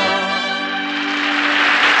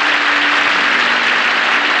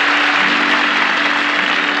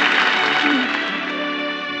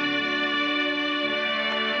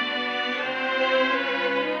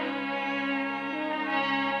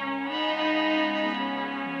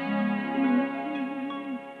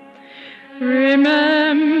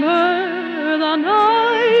 Remember the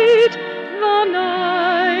night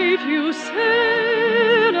you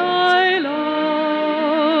said I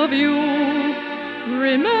love you.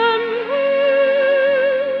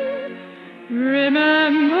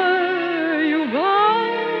 Remember you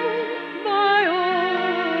bound by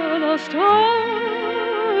all the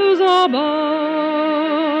stars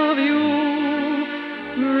above you.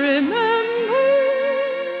 Remember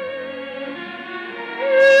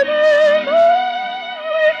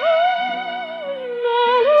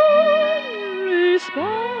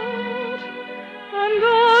spot, and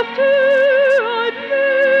after I'd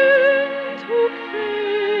been to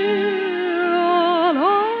care all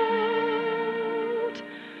out,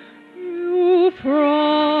 you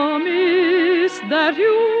promised that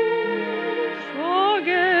you'd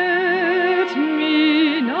forget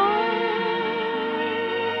me not,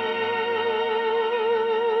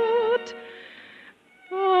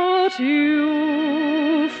 but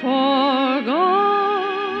you forgot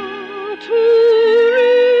to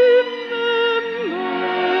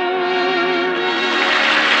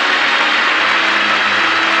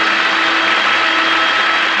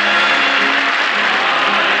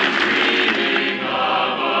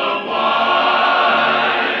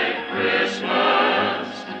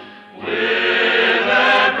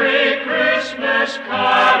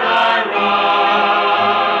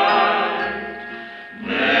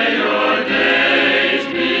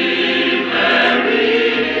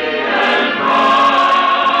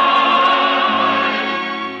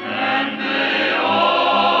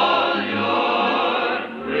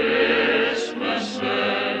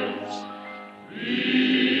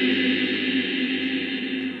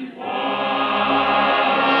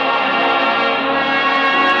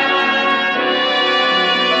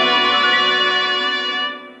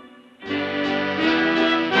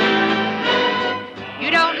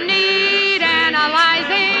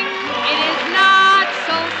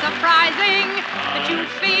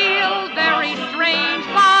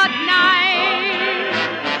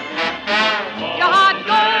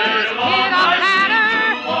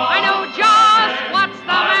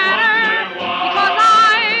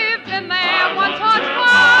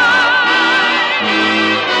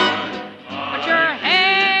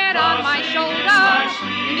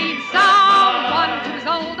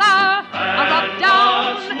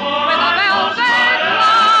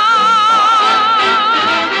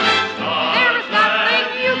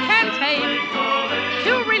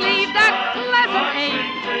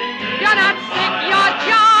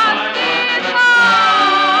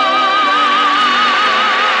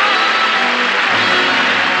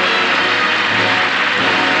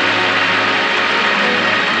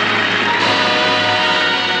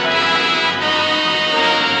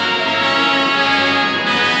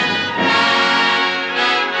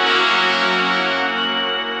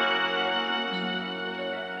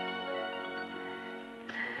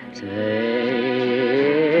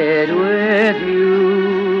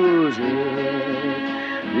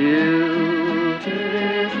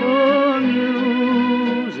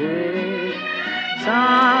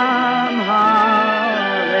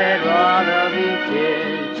somehow they'd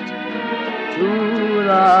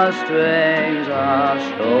the strings of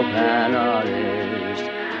Chopin artist,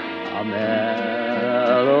 a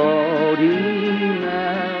melody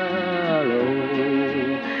mellow,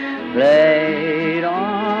 played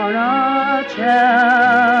on a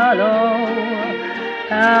cello,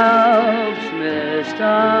 helps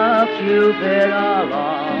Mr. Cupid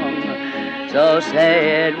along. So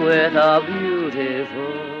say it with a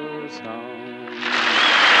beautiful song.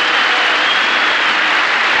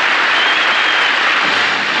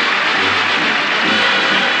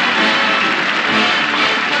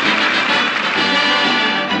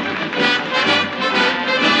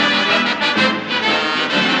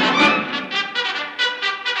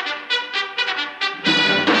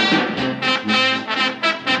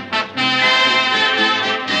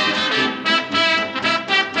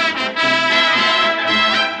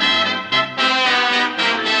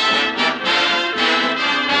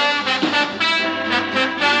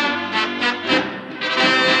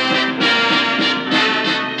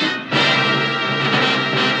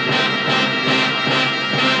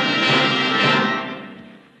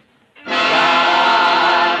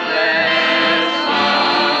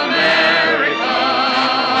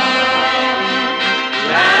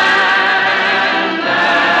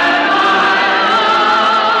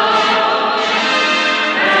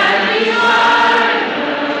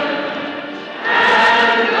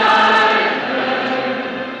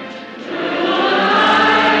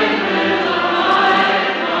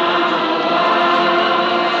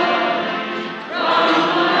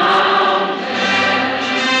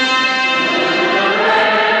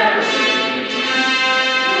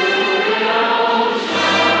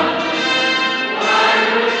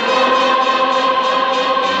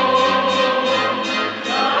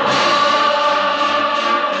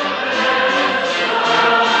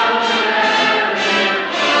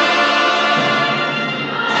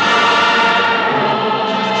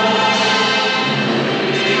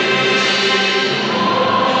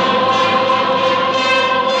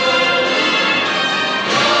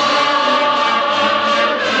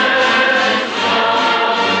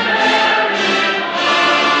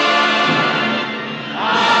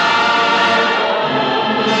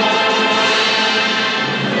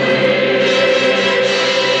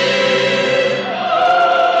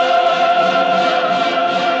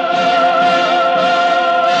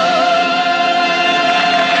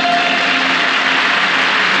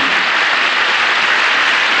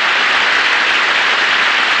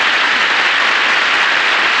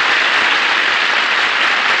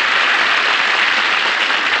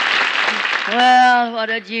 Well, what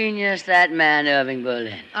a genius that man Irving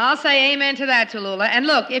Berlin. I'll say amen to that, Tallulah. And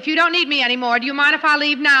look, if you don't need me anymore, do you mind if I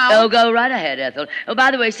leave now? Oh, go right ahead, Ethel. Oh,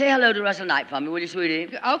 by the way, say hello to Russell Knight for me, will you, sweetie?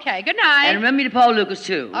 Okay, good night. And remember me to Paul Lucas,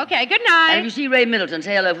 too. Okay, good night. And if you see Ray Middleton,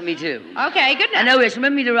 say hello for me, too. Okay, good night. And oh, yes,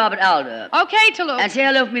 remember me to Robert Alder. Okay, Tallulah. And say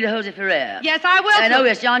hello for me to Jose Ferrer. Yes, I will, And oh, Tallulah.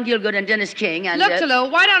 yes, John Gielgud and Dennis King. And, Look,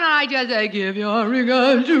 Tallulah, why don't I just give your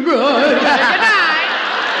regards to God? Good night.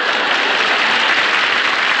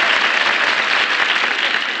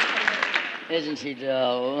 Isn't she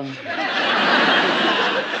dull?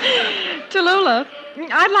 Tallulah,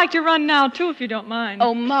 I'd like to run now, too, if you don't mind.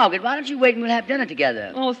 Oh, Margaret, why don't you wait and we'll have dinner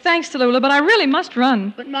together? Oh, thanks, Tallulah, but I really must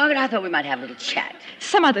run. But, Margaret, I thought we might have a little chat.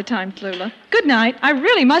 Some other time, Tallulah. Good night. I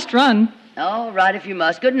really must run. All right, if you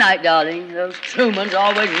must. Good night, darling. Those Trumans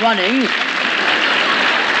always running.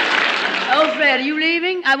 Oh, Fred, are you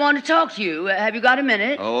leaving? I want to talk to you. Have you got a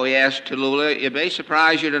minute? Oh, yes, Tallulah. It may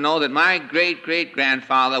surprise you to know that my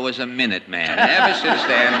great-great-grandfather was a minute man. And ever since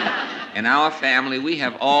then, in our family, we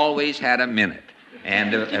have always had a minute.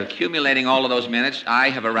 And accumulating all of those minutes,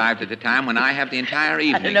 I have arrived at the time when I have the entire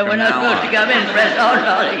evening. No, we're from not now supposed on. to come in, Fred. Oh,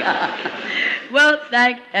 darling. Well,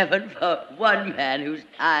 thank heaven for one man whose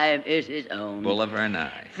time is his own. Bolivar and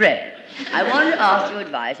I. Fred, I wanted to ask your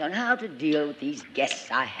advice on how to deal with these guests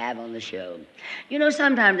I have on the show. You know,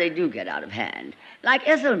 sometimes they do get out of hand. Like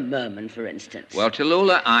Ethel Merman, for instance. Well,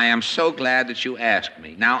 Tallulah, I am so glad that you asked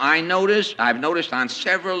me. Now, I've noticed on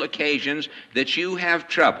several occasions that you have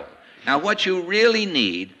trouble. Now, what you really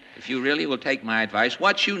need, if you really will take my advice,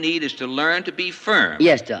 what you need is to learn to be firm.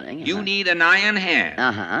 Yes, darling. You need an iron hand.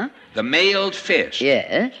 Uh-huh. The mailed fist.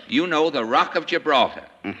 Yes. You know, the Rock of Gibraltar.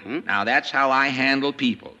 Mm-hmm. Now, that's how I handle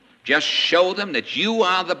people. Just show them that you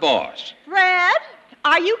are the boss. Fred,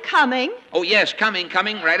 are you coming? Oh, yes, coming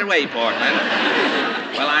right away, Portland.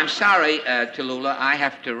 Well, I'm sorry, Tallulah, I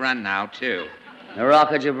have to run now, too. The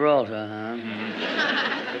Rock of Gibraltar, huh?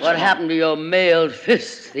 Mm-hmm. What happened to your mailed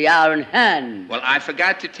fist, the iron hand? Well, I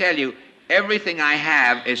forgot to tell you, everything I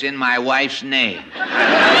have is in my wife's name. Good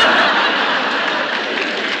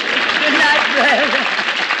night, Fred.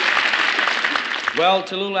 Well,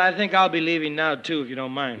 Tallulah, I think I'll be leaving now, too, if you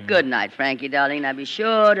don't mind. Good night, Frankie, darling. Now be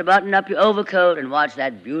sure to button up your overcoat and watch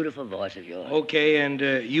that beautiful voice of yours. Okay, and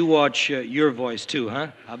you watch your voice, too, huh?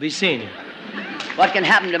 I'll be seeing you. What can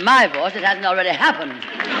happen to my voice that hasn't already happened?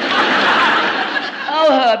 Oh,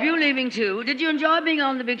 Herb, you leaving, too? Did you enjoy being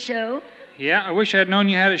on the big show? Yeah, I wish I'd known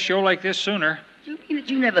you had a show like this sooner. You mean that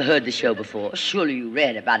you never heard the show before? Surely you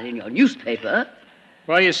read about it in your newspaper.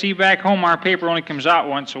 Well, you see, back home, our paper only comes out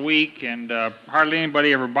once a week, and hardly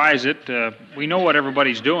anybody ever buys it. We know what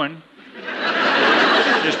everybody's doing.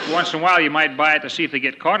 Just once in a while, you might buy it to see if they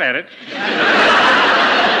get caught at it.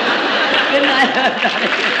 Good night,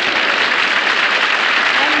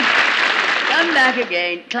 Come back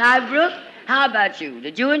again. Clive Brooke, how about you?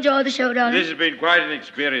 Did you enjoy the show, darling? This has been quite an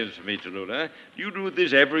experience for me, Tallulah. You do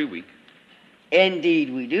this every week. Indeed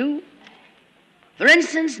we do. For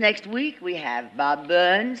instance, next week we have Bob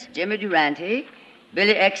Burns, Jimmy Durante,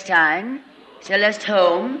 Billy Eckstein, Celeste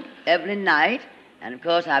Holm, Evelyn Knight, and of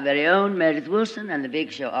course our very own Meredith Wilson and the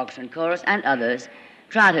Big Show Orchestra and Chorus and others.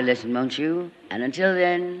 Try to listen, won't you? And until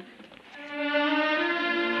then,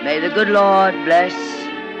 may the good Lord bless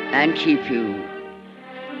and keep you,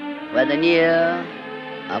 whether near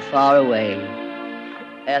or far away.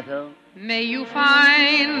 Ethel. May you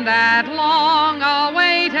find that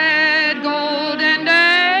long-awaited golden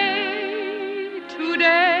day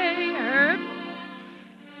today, Herb.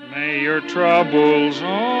 May your troubles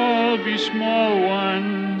all be small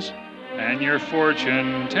ones, and your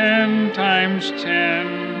fortune 10 times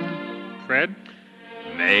 10. Fred?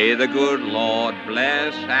 May the good Lord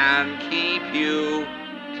bless and keep you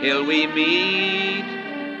till we meet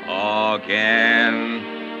again.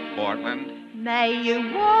 Portland. May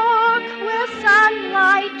you walk with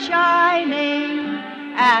sunlight shining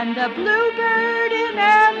and a bluebird in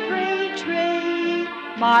every tree.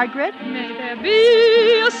 Margaret? May there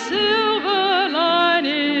be a silver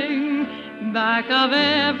lining back of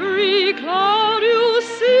every cloud you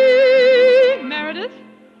see. Meredith?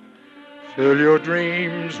 Fill your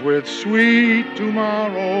dreams with sweet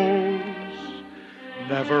tomorrows.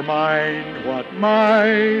 Never mind what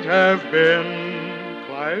might have been.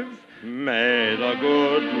 Clive? May the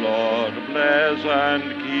good Lord bless and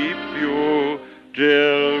keep you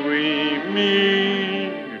till we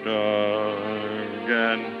meet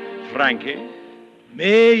again. Frankie?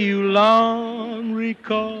 May you long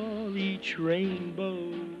recall each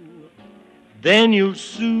rainbow, then you'll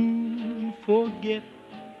soon forget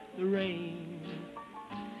the rain.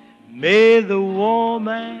 May the warm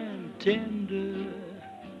and tender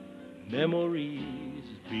memories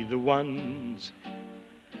be the ones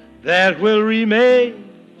that will remain.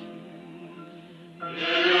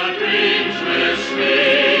 Fill your dreams with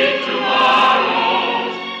sweet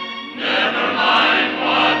tomorrows. Never mind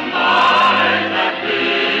what might have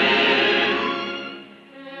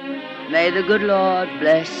been. May the good Lord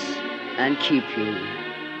bless and keep you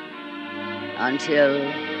until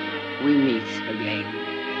we meet again.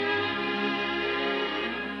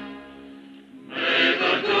 May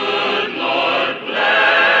the good Lord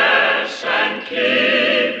bless and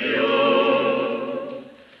keep you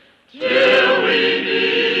till we meet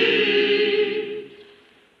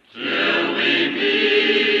again.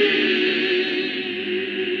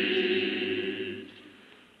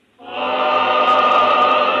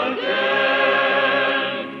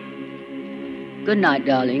 Good night,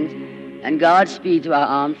 darlings, and Godspeed to our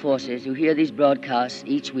armed forces who hear these broadcasts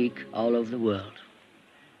each week all over the world.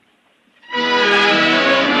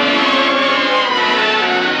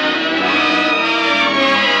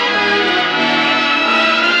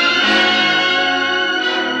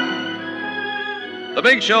 The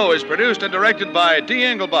Big Show is produced and directed by Dee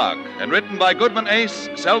Engelbach and written by Goodman Ace,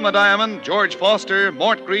 Selma Diamond, George Foster,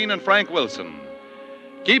 Mort Green, and Frank Wilson.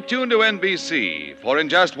 Keep tuned to NBC, for in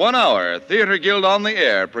just 1 hour, Theater Guild on the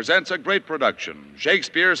Air presents a great production,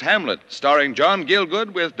 Shakespeare's Hamlet, starring John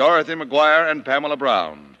Gielgud with Dorothy McGuire and Pamela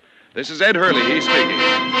Brown. This is Ed Hurley speaking.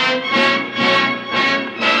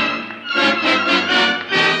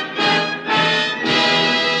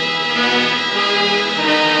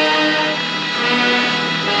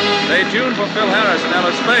 Stay tuned for Phil Harris and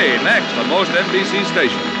Alice Faye next on most NBC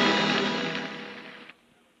stations.